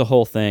 and that was a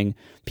whole thing.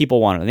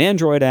 People wanted an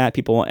Android app,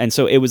 and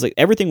so it was like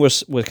everything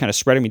was kind of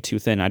spreading me too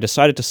thin. I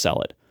decided to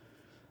sell it.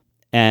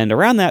 And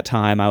around that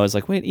time, I was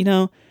like, wait,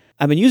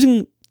 I've been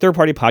using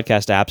third-party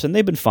podcast apps, and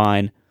they've been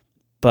fine,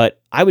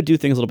 but I would do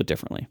things a little bit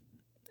differently.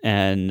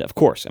 And of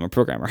course, I'm a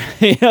programmer.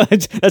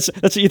 That's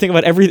what you think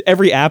about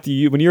every app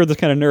when you're this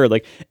kind of nerd.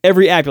 Like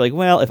every app, you're like,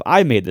 well, if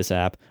I made this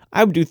app,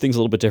 I would do things a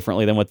little bit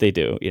differently than what they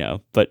do.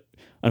 But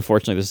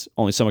unfortunately, there's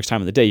only so much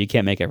time in the day. You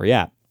can't make every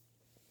app,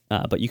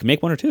 but you can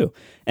make one or two.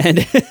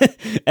 And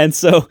and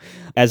so,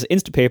 as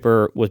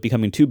Instapaper was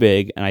becoming too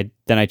big, and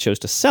I chose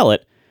to sell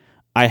it,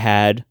 I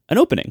had an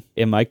opening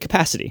in my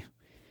capacity.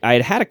 I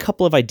had a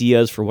couple of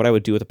ideas for what I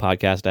would do with a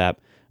podcast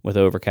app with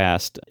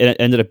Overcast. It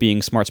ended up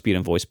being Smart Speed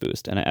and Voice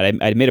Boost. And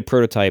I made a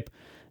prototype,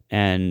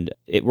 and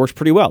it worked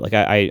pretty well. Like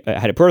I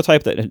had a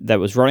prototype that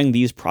was running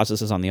these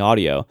processes on the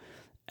audio,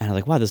 and I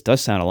was like, wow, this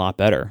does sound a lot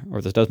better,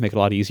 or this does make it a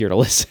lot easier to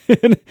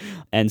listen.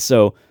 And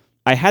so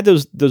I had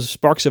those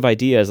sparks of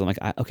ideas. I'm like,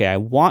 okay, I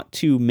want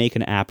to make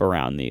an app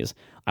around these.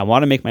 I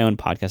want to make my own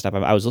podcast app.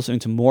 I was listening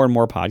to more and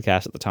more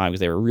podcasts at the time because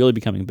they were really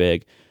becoming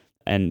big.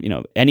 And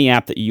any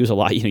app that you use a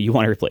lot, you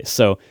want to replace.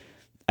 So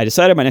I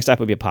decided my next app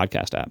would be a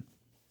podcast app.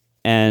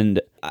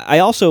 And I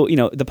also,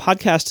 the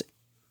podcast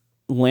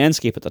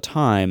landscape at the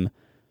time,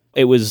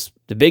 it was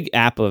the big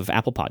app of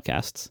Apple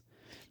Podcasts.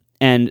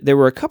 And there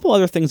were a couple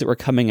other things that were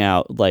coming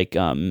out, like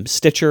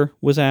Stitcher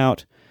was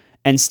out.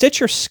 And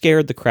Stitcher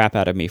scared the crap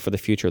out of me for the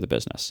future of the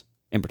business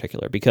in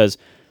particular, because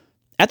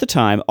at the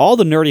time, all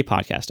the nerdy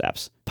podcast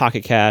apps,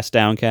 Pocket Cast,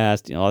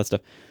 Downcast, all that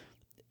stuff,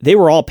 they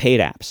were all paid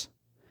apps.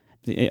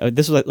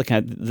 This was like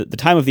the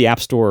time of the App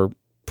Store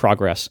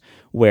progress,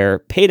 where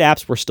paid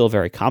apps were still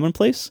very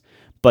commonplace,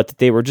 but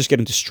they were just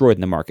getting destroyed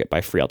in the market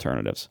by free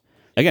alternatives.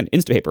 Again,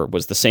 Instapaper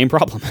was the same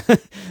problem.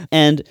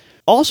 And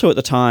also at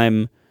the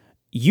time,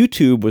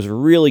 YouTube was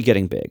really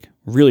getting big,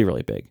 really,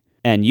 really big.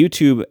 And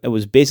YouTube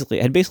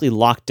had basically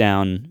locked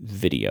down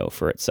video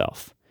for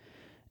itself.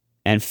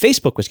 And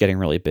Facebook was getting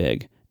really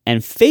big.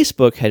 And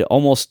Facebook had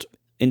almost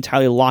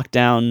entirely locked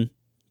down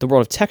the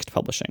world of text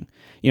publishing.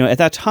 At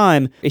that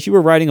time, if you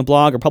were writing a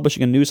blog or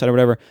publishing a news site or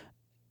whatever,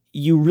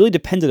 you really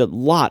depended a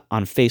lot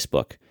on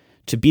Facebook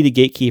to be the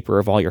gatekeeper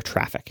of all your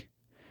traffic.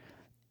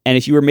 And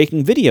if you were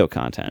making video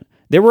content,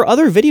 there were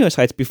other video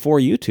sites before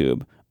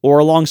YouTube or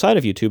alongside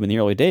of YouTube in the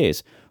early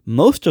days.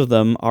 Most of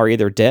them are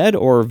either dead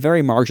or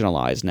very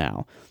marginalized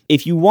now.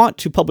 If you want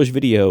to publish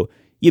video,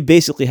 you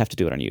basically have to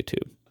do it on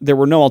YouTube. There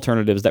were no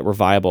alternatives that were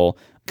viable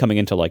coming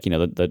into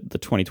the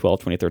 2012,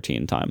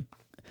 2013 time.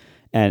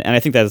 And I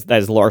think that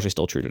is largely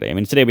still true today. I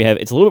mean, today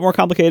it's a little bit more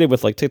complicated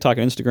with like TikTok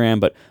and Instagram,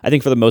 but I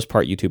think for the most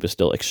part, YouTube is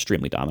still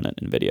extremely dominant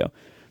in video.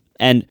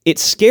 And it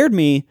scared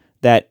me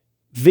that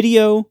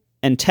video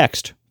and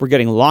text were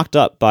getting locked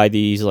up by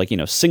these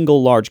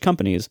single large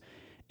companies.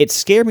 It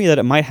scared me that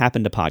it might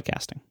happen to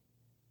podcasting.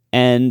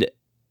 And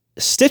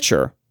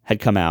Stitcher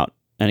had come out.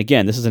 And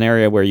again, this is an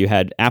area where you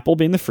had Apple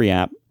being the free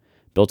app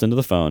built into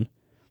the phone,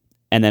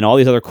 and then all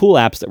these other cool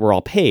apps that were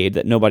all paid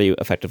that nobody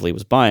effectively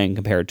was buying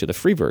compared to the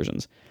free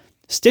versions.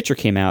 Stitcher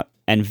came out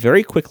and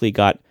very quickly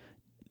got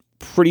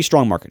pretty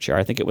strong market share.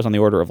 I think it was on the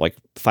order of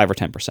 5 or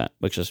 10%,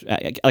 which is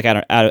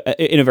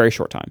in a very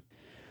short time.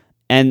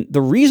 And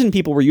the reason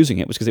people were using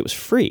it was because it was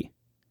free.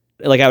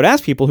 Like I would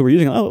ask people who were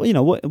using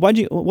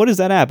it, what is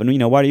that app?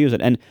 And why do you use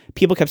it? And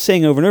people kept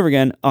saying over and over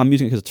again, I'm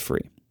using it because it's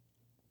free.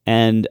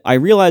 And I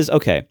realized,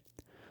 okay,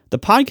 the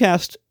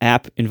podcast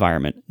app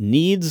environment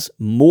needs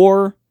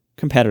more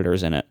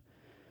competitors in it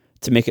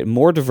to make it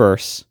more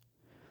diverse,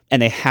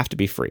 and they have to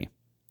be free.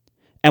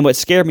 And what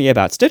scared me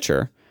about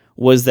Stitcher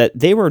was that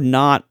they were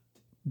not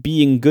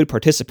being good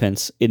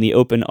participants in the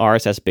open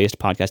RSS-based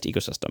podcast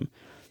ecosystem.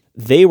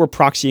 They were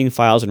proxying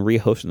files and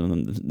rehosting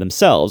them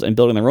themselves and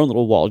building their own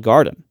little walled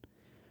garden.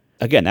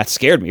 Again, that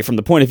scared me from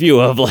the point of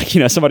view of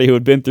somebody who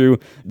had been through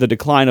the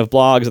decline of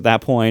blogs at that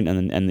point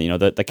and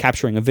the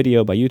capturing of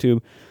video by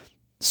YouTube.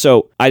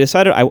 So I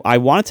decided I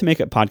wanted to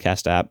make a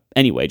podcast app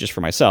anyway, just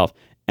for myself,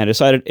 and I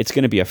decided it's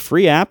going to be a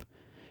free app.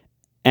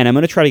 And I'm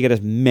going to try to get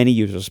as many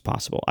users as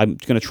possible. I'm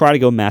going to try to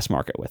go mass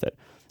market with it,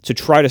 to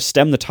try to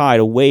stem the tide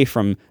away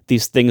from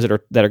these things that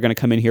are going to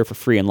come in here for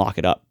free and lock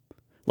it up,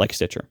 like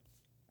Stitcher.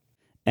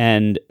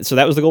 And so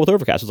that was the goal with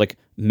Overcast. It was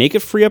make it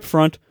free up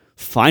front,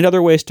 find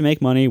other ways to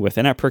make money with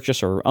in-app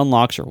purchase or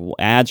unlocks or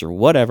ads or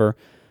whatever.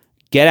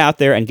 Get out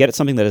there and get it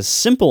something that is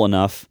simple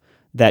enough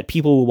that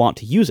people will want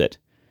to use it.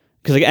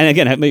 Because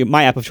again,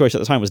 my app of choice at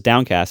the time was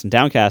Downcast, and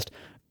Downcast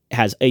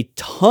has a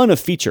ton of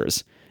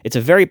features. It's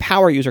a very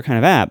power user kind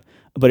of app,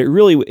 but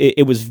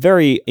it was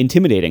very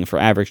intimidating for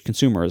average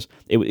consumers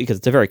because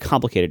it's a very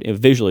complicated,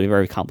 visually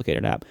very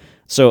complicated app.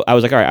 So I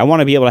was like, all right, I want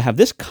to be able to have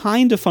this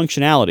kind of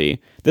functionality,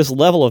 this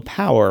level of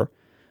power,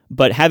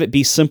 but have it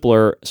be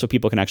simpler so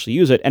people can actually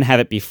use it and have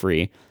it be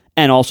free,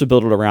 and also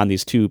build it around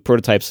these two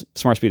prototypes,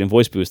 Smart Speed and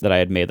Voice Boost, that I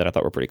had made that I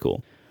thought were pretty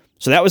cool.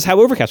 So that was how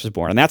Overcast was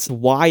born, and that's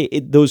why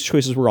those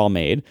choices were all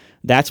made.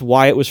 That's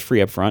why it was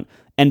free up front.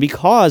 And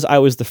because I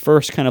was the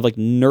first kind of like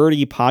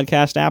nerdy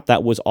podcast app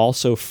that was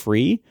also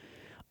free,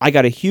 I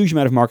got a huge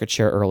amount of market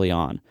share early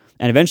on.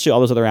 And eventually all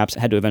those other apps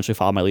had to eventually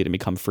follow my lead and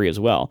become free as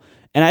well.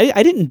 And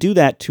I didn't do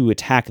that to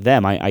attack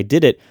them. I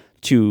did it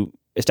to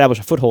establish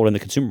a foothold in the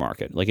consumer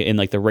market, like in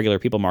like the regular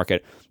people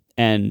market.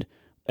 And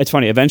it's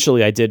funny,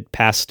 eventually I did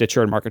pass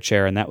Stitcher in market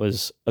share, and that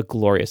was a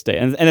glorious day.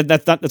 And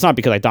that's not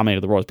because I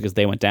dominated the world, it's because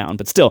they went down.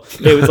 But still,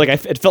 it was like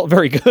it felt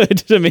very good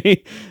to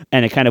me.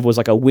 And it kind of was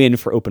like a win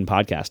for open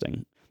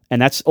podcasting.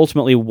 And that's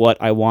ultimately what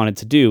I wanted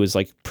to do, is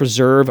like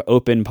preserve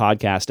open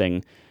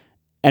podcasting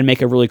and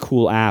make a really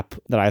cool app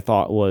that I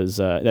thought was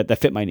that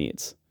fit my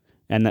needs.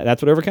 And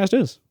that's what Overcast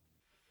is.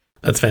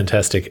 That's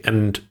fantastic.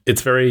 And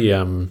it's very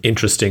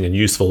interesting and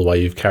useful the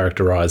way you've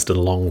characterized it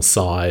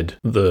alongside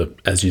the,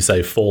 as you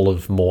say, fall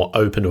of more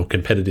open or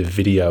competitive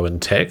video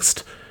and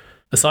text.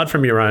 Aside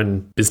from your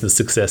own business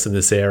success in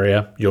this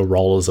area, your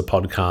role as a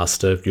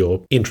podcaster,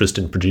 your interest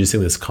in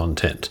producing this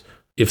content,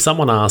 if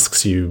someone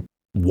asks you,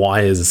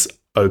 why is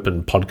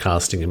open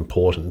podcasting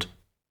important?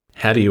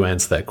 How do you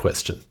answer that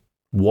question?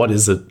 What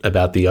is it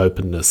about the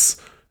openness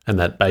and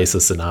that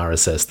basis in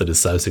RSS that is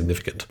so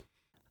significant?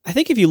 I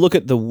think if you look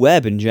at the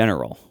web in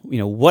general,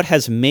 what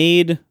has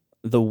made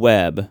the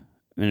web,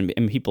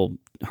 and people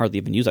hardly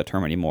even use that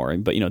term anymore,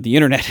 but the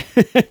internet,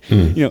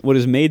 what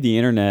has made the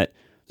internet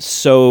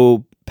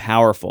so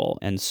powerful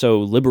and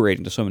so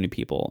liberating to so many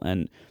people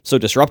and so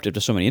disruptive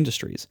to so many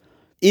industries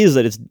is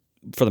that it's,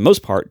 for the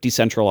most part,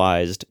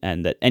 decentralized,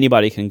 and that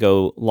anybody can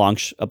go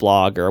launch a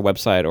blog or a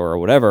website or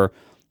whatever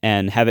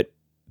and have it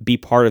be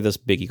part of this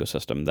big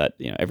ecosystem that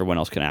everyone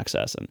else can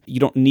access. And you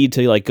don't need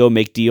to like go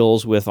make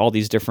deals with all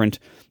these different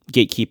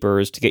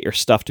gatekeepers to get your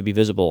stuff to be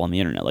visible on the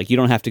internet. Like, you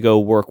don't have to go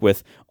work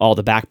with all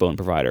the backbone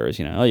providers.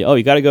 You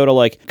got to go to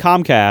like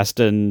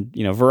Comcast and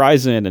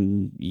Verizon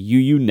and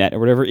UUNet or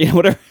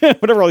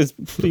whatever all these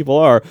people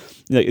are.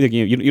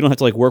 You don't have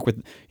to like work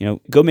with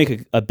go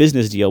make a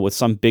business deal with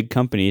some big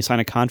company,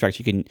 sign a contract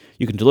you can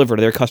deliver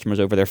to their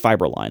customers over their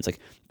fiber lines. Like,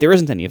 there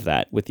isn't any of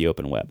that with the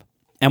open web.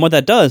 And what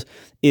that does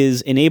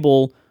is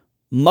enable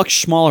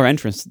much smaller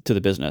entrants to the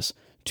business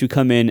to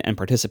come in and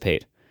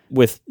participate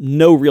with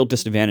no real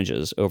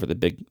disadvantages over the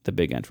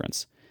big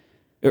entrants.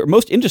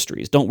 Most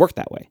industries don't work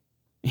that way.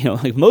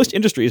 Like most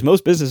industries,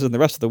 most businesses in the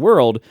rest of the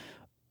world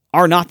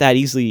are not that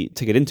easy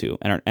to get into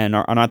and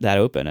are not that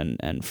open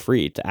and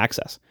free to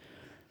access.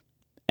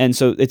 And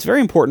so it's very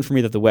important for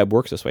me that the web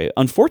works this way.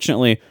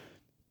 Unfortunately,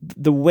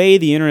 the way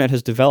the internet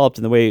has developed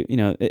and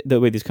the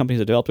way these companies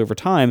have developed over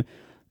time,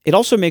 it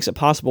also makes it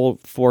possible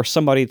for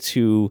somebody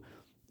to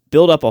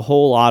build up a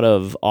whole lot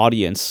of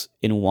audience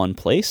in one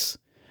place,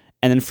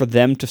 and then for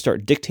them to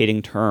start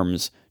dictating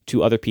terms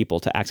to other people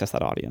to access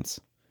that audience.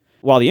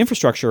 While the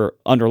infrastructure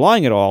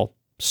underlying it all,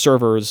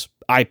 servers,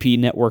 IP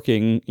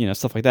networking,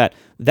 stuff like that,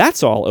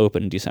 that's all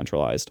open and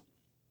decentralized.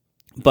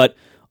 But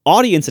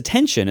audience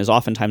attention is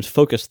oftentimes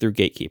focused through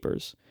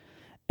gatekeepers.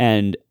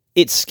 And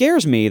it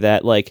scares me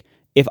that, like,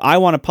 if I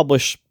want to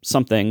publish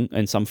something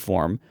in some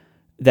form,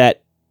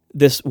 that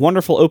this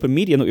wonderful open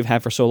medium that we've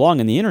had for so long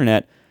in the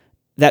internet,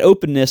 that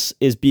openness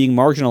is being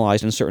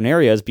marginalized in certain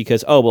areas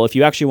because, if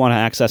you actually want to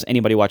access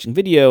anybody watching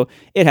video,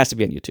 it has to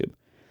be on YouTube.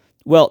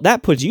 Well,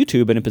 that puts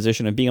YouTube in a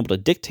position of being able to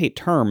dictate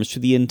terms to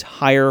the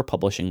entire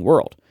publishing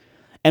world.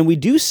 And we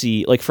do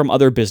see, like, from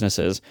other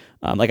businesses,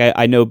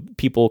 I know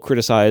people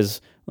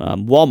criticize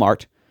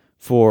Walmart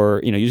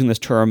for, using this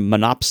term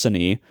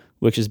monopsony,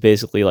 which is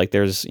basically like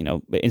there's,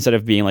 instead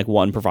of being like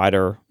one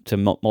provider to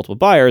multiple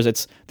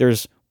buyers,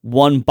 there's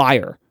one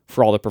buyer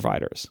for all the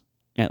providers.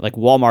 And like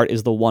Walmart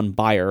is the one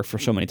buyer for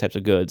so many types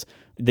of goods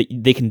that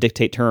they can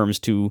dictate terms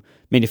to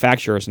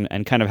manufacturers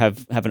and kind of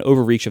have an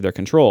overreach of their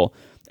control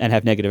and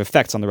have negative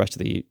effects on the rest of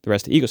the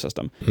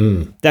ecosystem.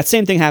 That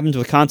same thing happens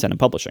with content and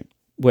publishing,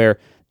 where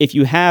if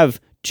you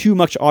have too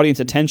much audience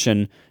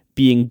attention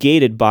being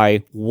gated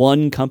by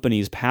one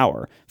company's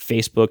power,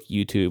 Facebook,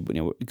 YouTube,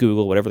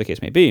 Google, whatever the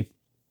case may be,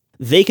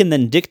 they can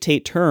then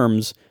dictate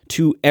terms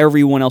to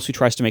everyone else who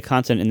tries to make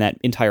content in that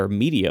entire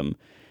medium,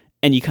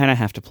 and you kind of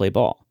have to play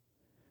ball.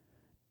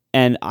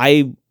 And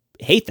I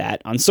hate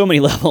that on so many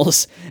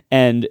levels,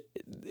 and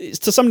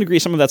to some degree,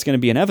 some of that's going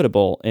to be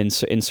inevitable in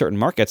certain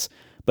markets,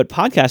 but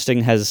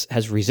podcasting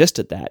has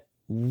resisted that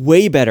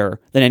way better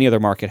than any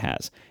other market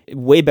has.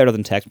 Way better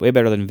than text, way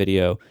better than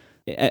video.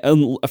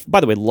 And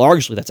by the way,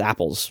 largely that's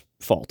Apple's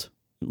fault.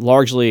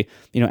 Largely,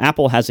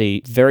 Apple has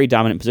a very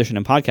dominant position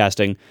in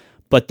podcasting,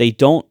 but they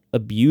don't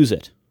abuse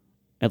it.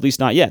 At least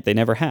not yet. They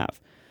never have.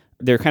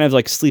 They're kind of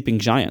like sleeping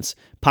giants.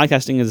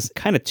 Podcasting is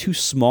kind of too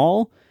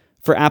small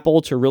for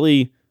Apple to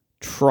really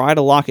try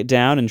to lock it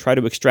down and try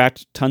to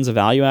extract tons of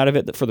value out of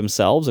it for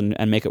themselves and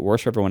make it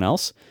worse for everyone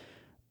else.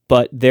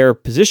 But their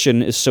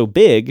position is so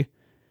big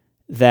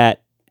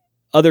that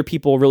other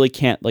people really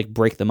can't like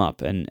break them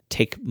up and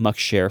take much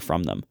share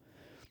from them.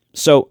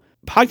 So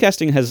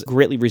podcasting has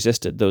greatly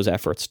resisted those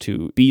efforts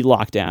to be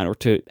locked down or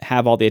to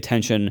have all the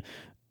attention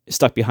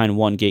stuck behind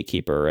one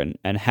gatekeeper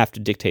and have to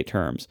dictate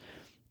terms.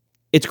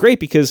 It's great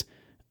because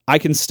I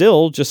can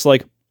still just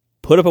like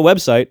put up a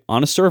website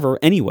on a server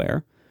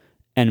anywhere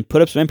and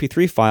put up some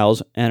MP3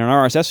 files and an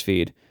RSS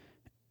feed,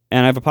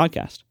 and I have a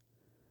podcast.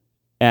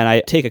 And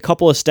I take a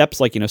couple of steps,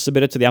 like,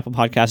 submit it to the Apple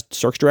Podcast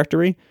search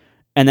directory,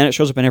 and then it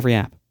shows up in every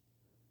app.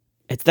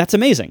 That's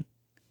amazing.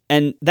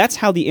 And that's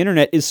how the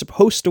internet is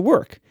supposed to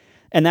work.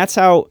 And that's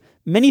how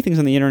many things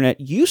on the internet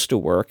used to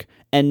work,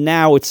 and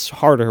now it's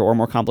harder or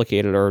more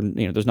complicated, or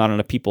there's not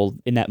enough people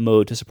in that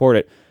mode to support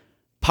it.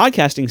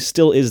 Podcasting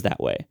still is that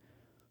way.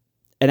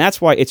 And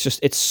that's why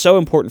it's so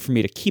important for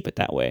me to keep it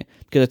that way,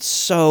 because it's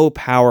so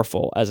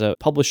powerful as a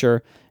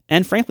publisher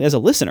and frankly as a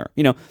listener.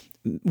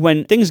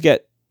 When things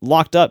get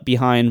locked up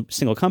behind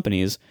single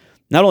companies,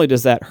 not only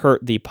does that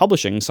hurt the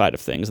publishing side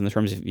of things in the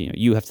terms of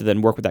you have to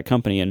then work with that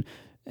company and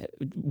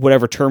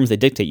whatever terms they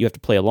dictate, you have to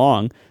play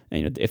along.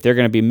 And, if they're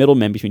going to be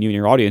middlemen between you and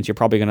your audience, you're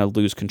probably going to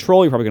lose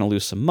control. You're probably going to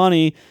lose some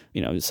money.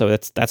 So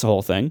that's a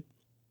whole thing.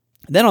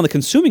 Then on the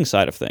consuming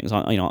side of things,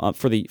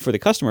 for the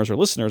customers or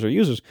listeners or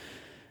users,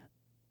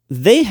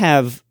 they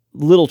have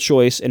little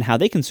choice in how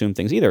they consume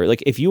things either.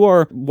 Like if you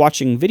are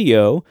watching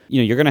video,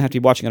 you're going to have to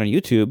be watching it on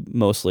YouTube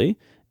mostly,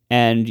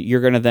 and you're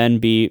going to then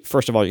be,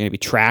 first of all, you're going to be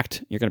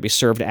tracked. You're going to be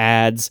served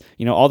ads,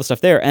 all the stuff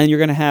there, and you're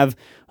going to have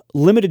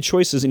limited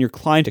choices in your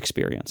client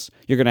experience.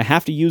 You're going to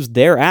have to use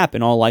their app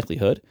in all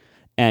likelihood,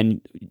 and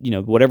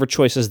whatever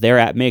choices their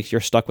app makes,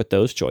 you're stuck with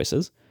those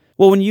choices.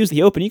 Well, when you use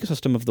the open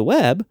ecosystem of the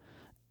web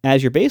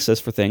as your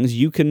basis for things,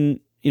 you can,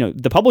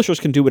 the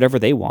publishers can do whatever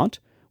they want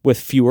with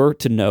fewer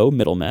to no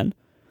middlemen.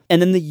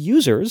 And then the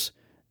users,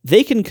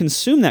 they can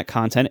consume that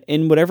content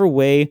in whatever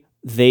way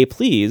they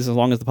please, as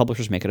long as the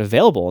publishers make it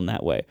available in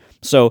that way.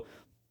 So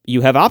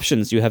you have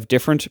options. You have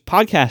different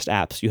podcast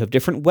apps. You have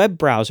different web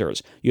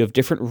browsers. You have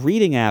different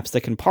reading apps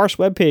that can parse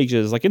web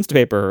pages like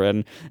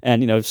Instapaper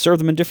and serve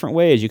them in different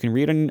ways. You can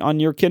read on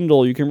your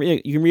Kindle. You can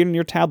read on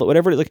your tablet,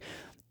 whatever it is. Like,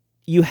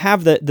 you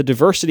have the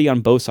diversity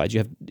on both sides.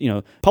 You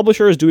have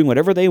publishers doing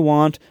whatever they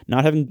want,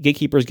 not having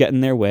gatekeepers get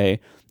in their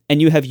way.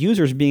 And you have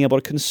users being able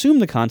to consume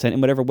the content in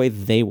whatever way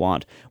they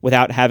want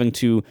without having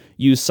to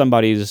use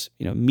somebody's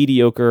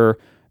mediocre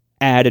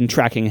ad and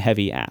tracking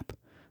heavy app.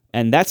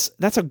 And that's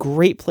a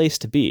great place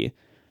to be.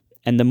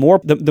 And the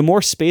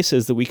more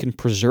spaces that we can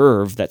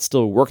preserve that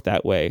still work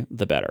that way,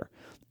 the better.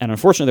 And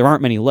unfortunately, there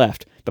aren't many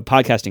left, but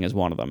podcasting is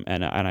one of them.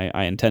 And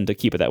I intend to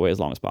keep it that way as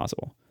long as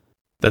possible.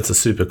 That's a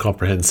super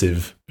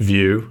comprehensive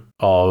view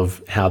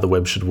of how the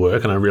web should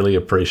work, and I really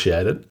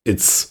appreciate it.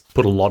 It's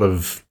put a lot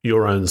of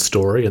your own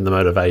story and the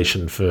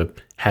motivation for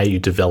how you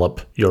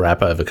develop your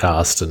app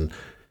Overcast and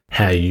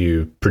how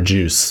you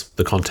produce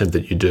the content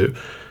that you do.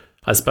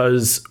 I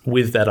suppose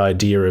with that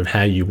idea of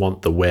how you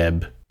want the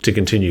web to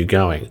continue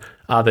going,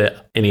 are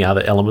there any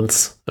other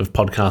elements of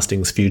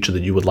podcasting's future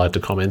that you would like to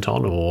comment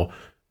on, or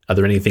are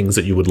there any things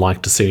that you would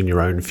like to see in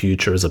your own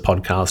future as a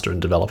podcaster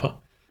and developer?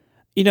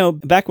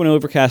 Back when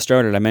Overcast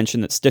started, I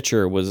mentioned that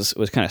Stitcher was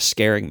kind of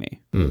scaring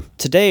me.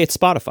 Today, it's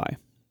Spotify.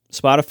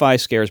 Spotify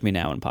scares me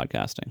now in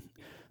podcasting.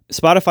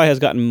 Spotify has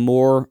gotten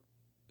more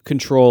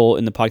control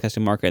in the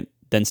podcasting market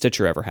than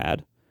Stitcher ever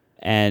had,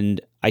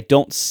 and I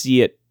don't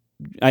see it.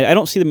 I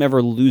don't see them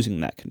ever losing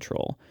that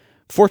control.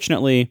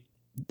 Fortunately,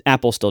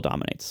 Apple still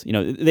dominates.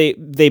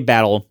 They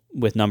battle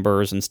with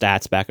numbers and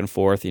stats back and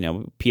forth.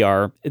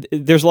 PR.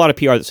 There's a lot of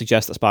PR that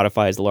suggests that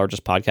Spotify is the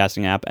largest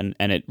podcasting app, and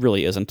it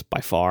really isn't by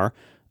far.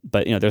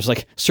 But there's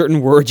like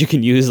certain words you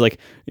can use, like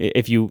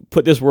if you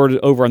put this word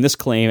over on this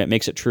claim, it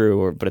makes it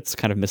true, but it's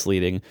kind of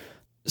misleading.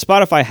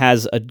 Spotify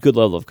has a good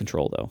level of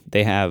control, though.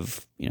 They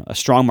have a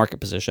strong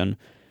market position,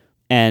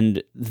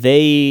 and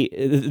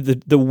the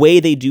way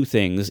they do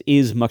things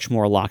is much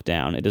more locked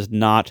down. It is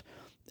not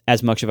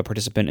as much of a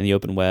participant in the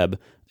open web.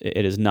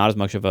 It is not as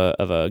much of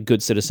a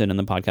good citizen in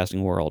the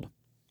podcasting world,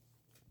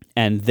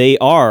 and they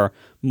are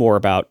more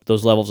about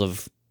those levels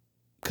of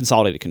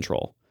consolidated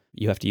control.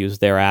 You have to use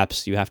their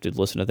apps. You have to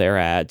listen to their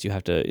ads. You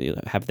have to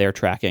have their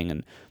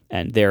tracking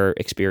and their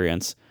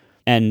experience.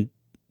 And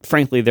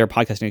frankly, their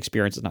podcasting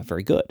experience is not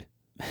very good.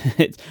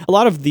 A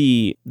lot of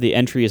the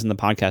entries in the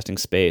podcasting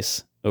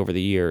space over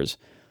the years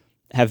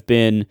have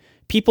been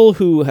people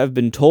who have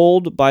been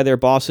told by their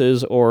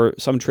bosses or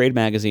some trade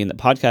magazine that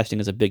podcasting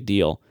is a big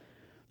deal.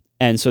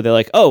 And so they're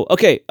like, oh,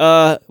 okay,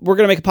 we're going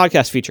to make a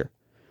podcast feature.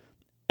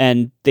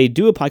 And they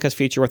do a podcast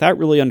feature without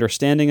really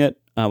understanding it,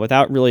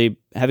 without really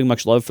having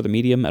much love for the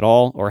medium at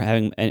all, or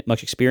having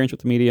much experience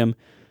with the medium.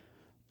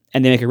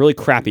 And they make a really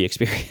crappy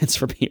experience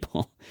for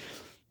people.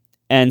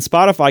 And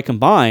Spotify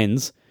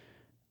combines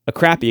a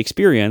crappy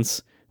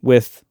experience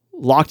with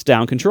locked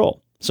down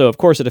control. So, of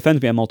course, it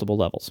offends me on multiple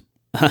levels.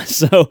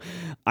 So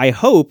I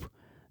hope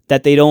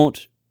that they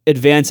don't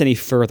advance any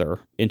further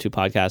into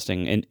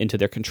podcasting and into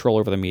their control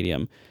over the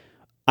medium.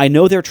 I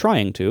know they're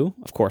trying to.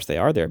 Of course they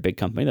are. They're a big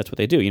company. That's what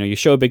they do. You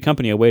show a big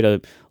company a way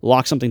to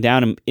lock something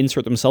down and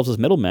insert themselves as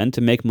middlemen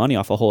to make money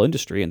off a whole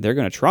industry, and they're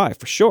going to try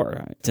for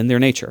sure. It's in their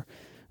nature.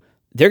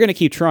 They're going to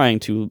keep trying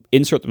to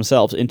insert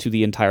themselves into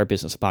the entire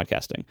business of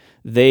podcasting.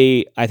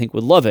 They, I think,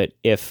 would love it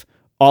if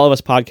all of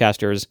us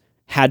podcasters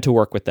had to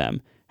work with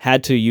them,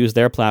 had to use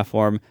their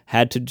platform,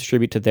 had to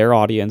distribute to their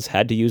audience,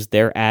 had to use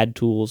their ad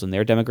tools and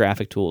their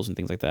demographic tools and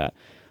things like that.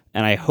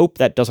 And I hope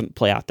that doesn't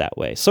play out that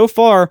way. So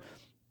far,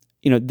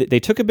 they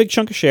took a big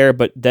chunk of share,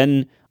 but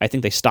then I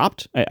think they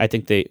stopped. I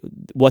think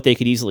what they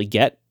could easily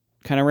get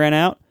kind of ran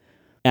out.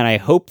 And I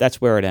hope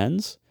that's where it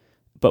ends,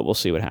 but we'll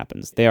see what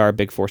happens. They are a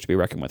big force to be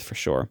reckoned with for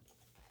sure.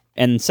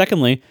 And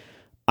secondly,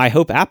 I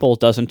hope Apple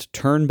doesn't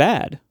turn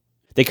bad.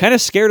 They kind of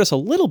scared us a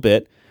little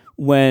bit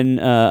when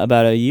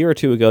about a year or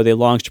two ago, they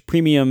launched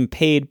premium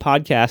paid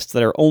podcasts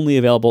that are only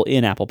available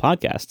in Apple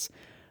Podcasts.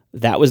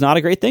 That was not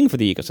a great thing for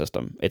the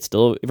ecosystem.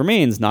 It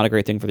remains not a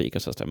great thing for the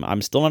ecosystem.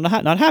 I'm still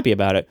not happy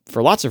about it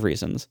for lots of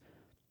reasons,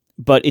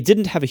 but it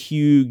didn't have a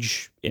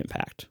huge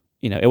impact.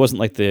 It wasn't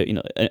like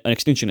an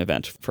extinction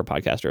event for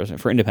podcasters,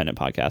 for independent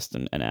podcasts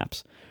and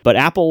apps. But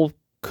Apple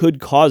could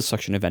cause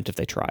such an event if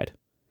they tried,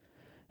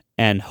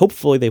 and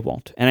hopefully they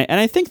won't. And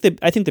I think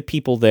the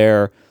people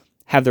there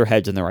have their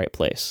heads in the right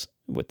place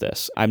with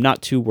this. I'm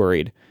not too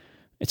worried.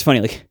 It's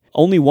funny, like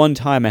only one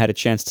time I had a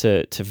chance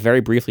to very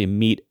briefly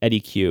meet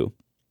Eddie Q.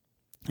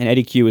 And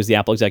Eddie Q is the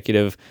Apple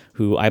executive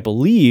who I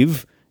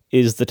believe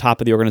is the top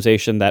of the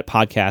organization that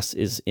podcasts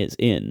is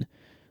in,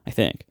 I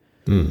think.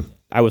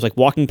 I was like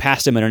walking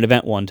past him at an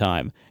event one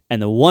time,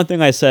 and the one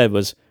thing I said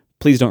was,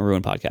 please don't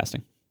ruin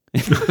podcasting.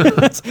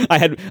 I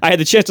had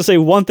the chance to say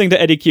one thing to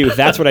Eddie Q.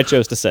 That's what I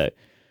chose to say.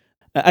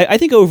 I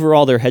think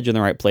overall they're hedged in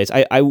the right place.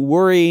 I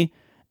worry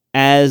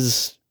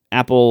as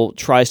Apple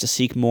tries to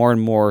seek more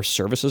and more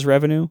services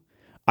revenue.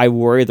 I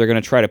worry they're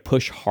going to try to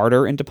push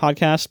harder into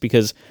podcasts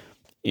because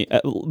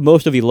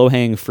most of the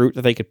low-hanging fruit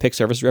that they could pick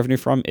service revenue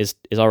from is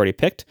already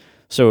picked.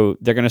 So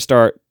they're going to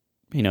start,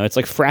 it's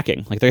like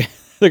fracking. Like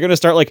they're going to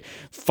start like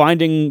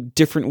finding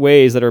different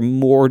ways that are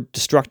more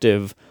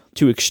destructive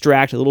to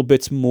extract little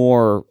bits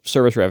more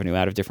service revenue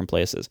out of different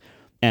places.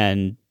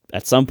 And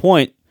at some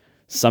point,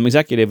 some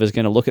executive is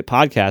going to look at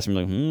podcasts and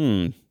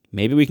be like,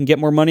 maybe we can get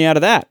more money out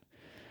of that.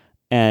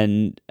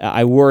 And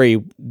I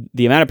worry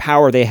the amount of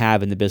power they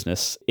have in the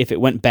business, if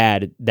it went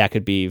bad, that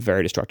could be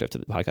very destructive to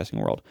the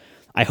podcasting world.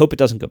 I hope it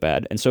doesn't go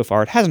bad. And so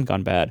far, it hasn't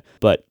gone bad,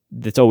 but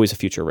it's always a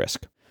future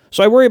risk.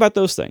 So I worry about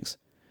those things.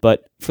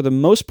 But for the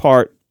most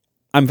part,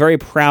 I'm very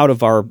proud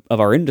of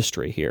our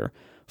industry here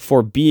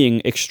for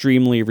being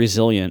extremely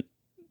resilient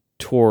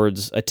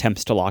towards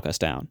attempts to lock us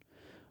down.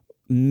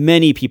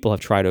 Many people have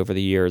tried over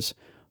the years.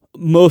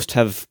 Most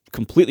have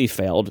completely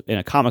failed in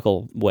a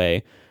comical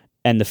way.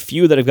 And the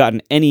few that have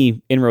gotten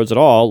any inroads at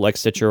all, like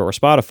Stitcher or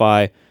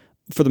Spotify,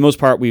 for the most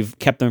part, we've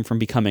kept them from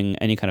becoming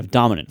any kind of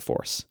dominant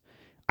force.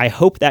 I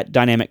hope that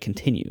dynamic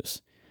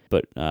continues,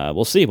 but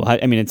we'll see. Well,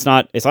 I mean, it's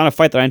not a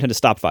fight that I intend to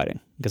stop fighting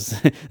because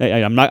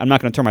I'm not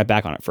going to turn my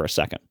back on it for a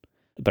second.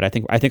 But I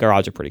think our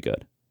odds are pretty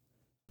good.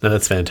 No,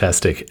 that's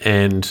fantastic.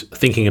 And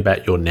thinking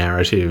about your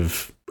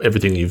narrative,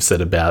 everything you've said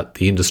about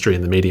the industry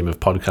and the medium of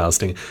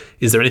podcasting,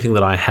 is there anything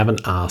that I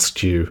haven't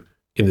asked you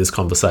in this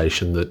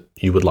conversation that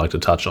you would like to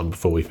touch on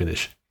before we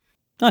finish?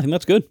 I think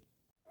that's good.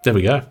 There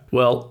we go.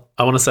 Well,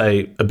 I want to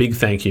say a big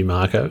thank you,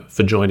 Marco,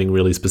 for joining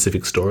Really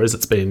Specific Stories.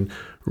 It's been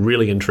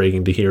really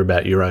intriguing to hear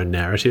about your own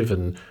narrative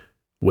and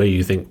where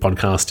you think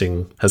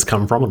podcasting has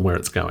come from and where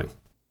it's going.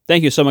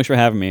 Thank you so much for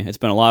having me. It's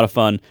been a lot of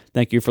fun.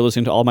 Thank you for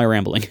listening to all my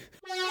rambling.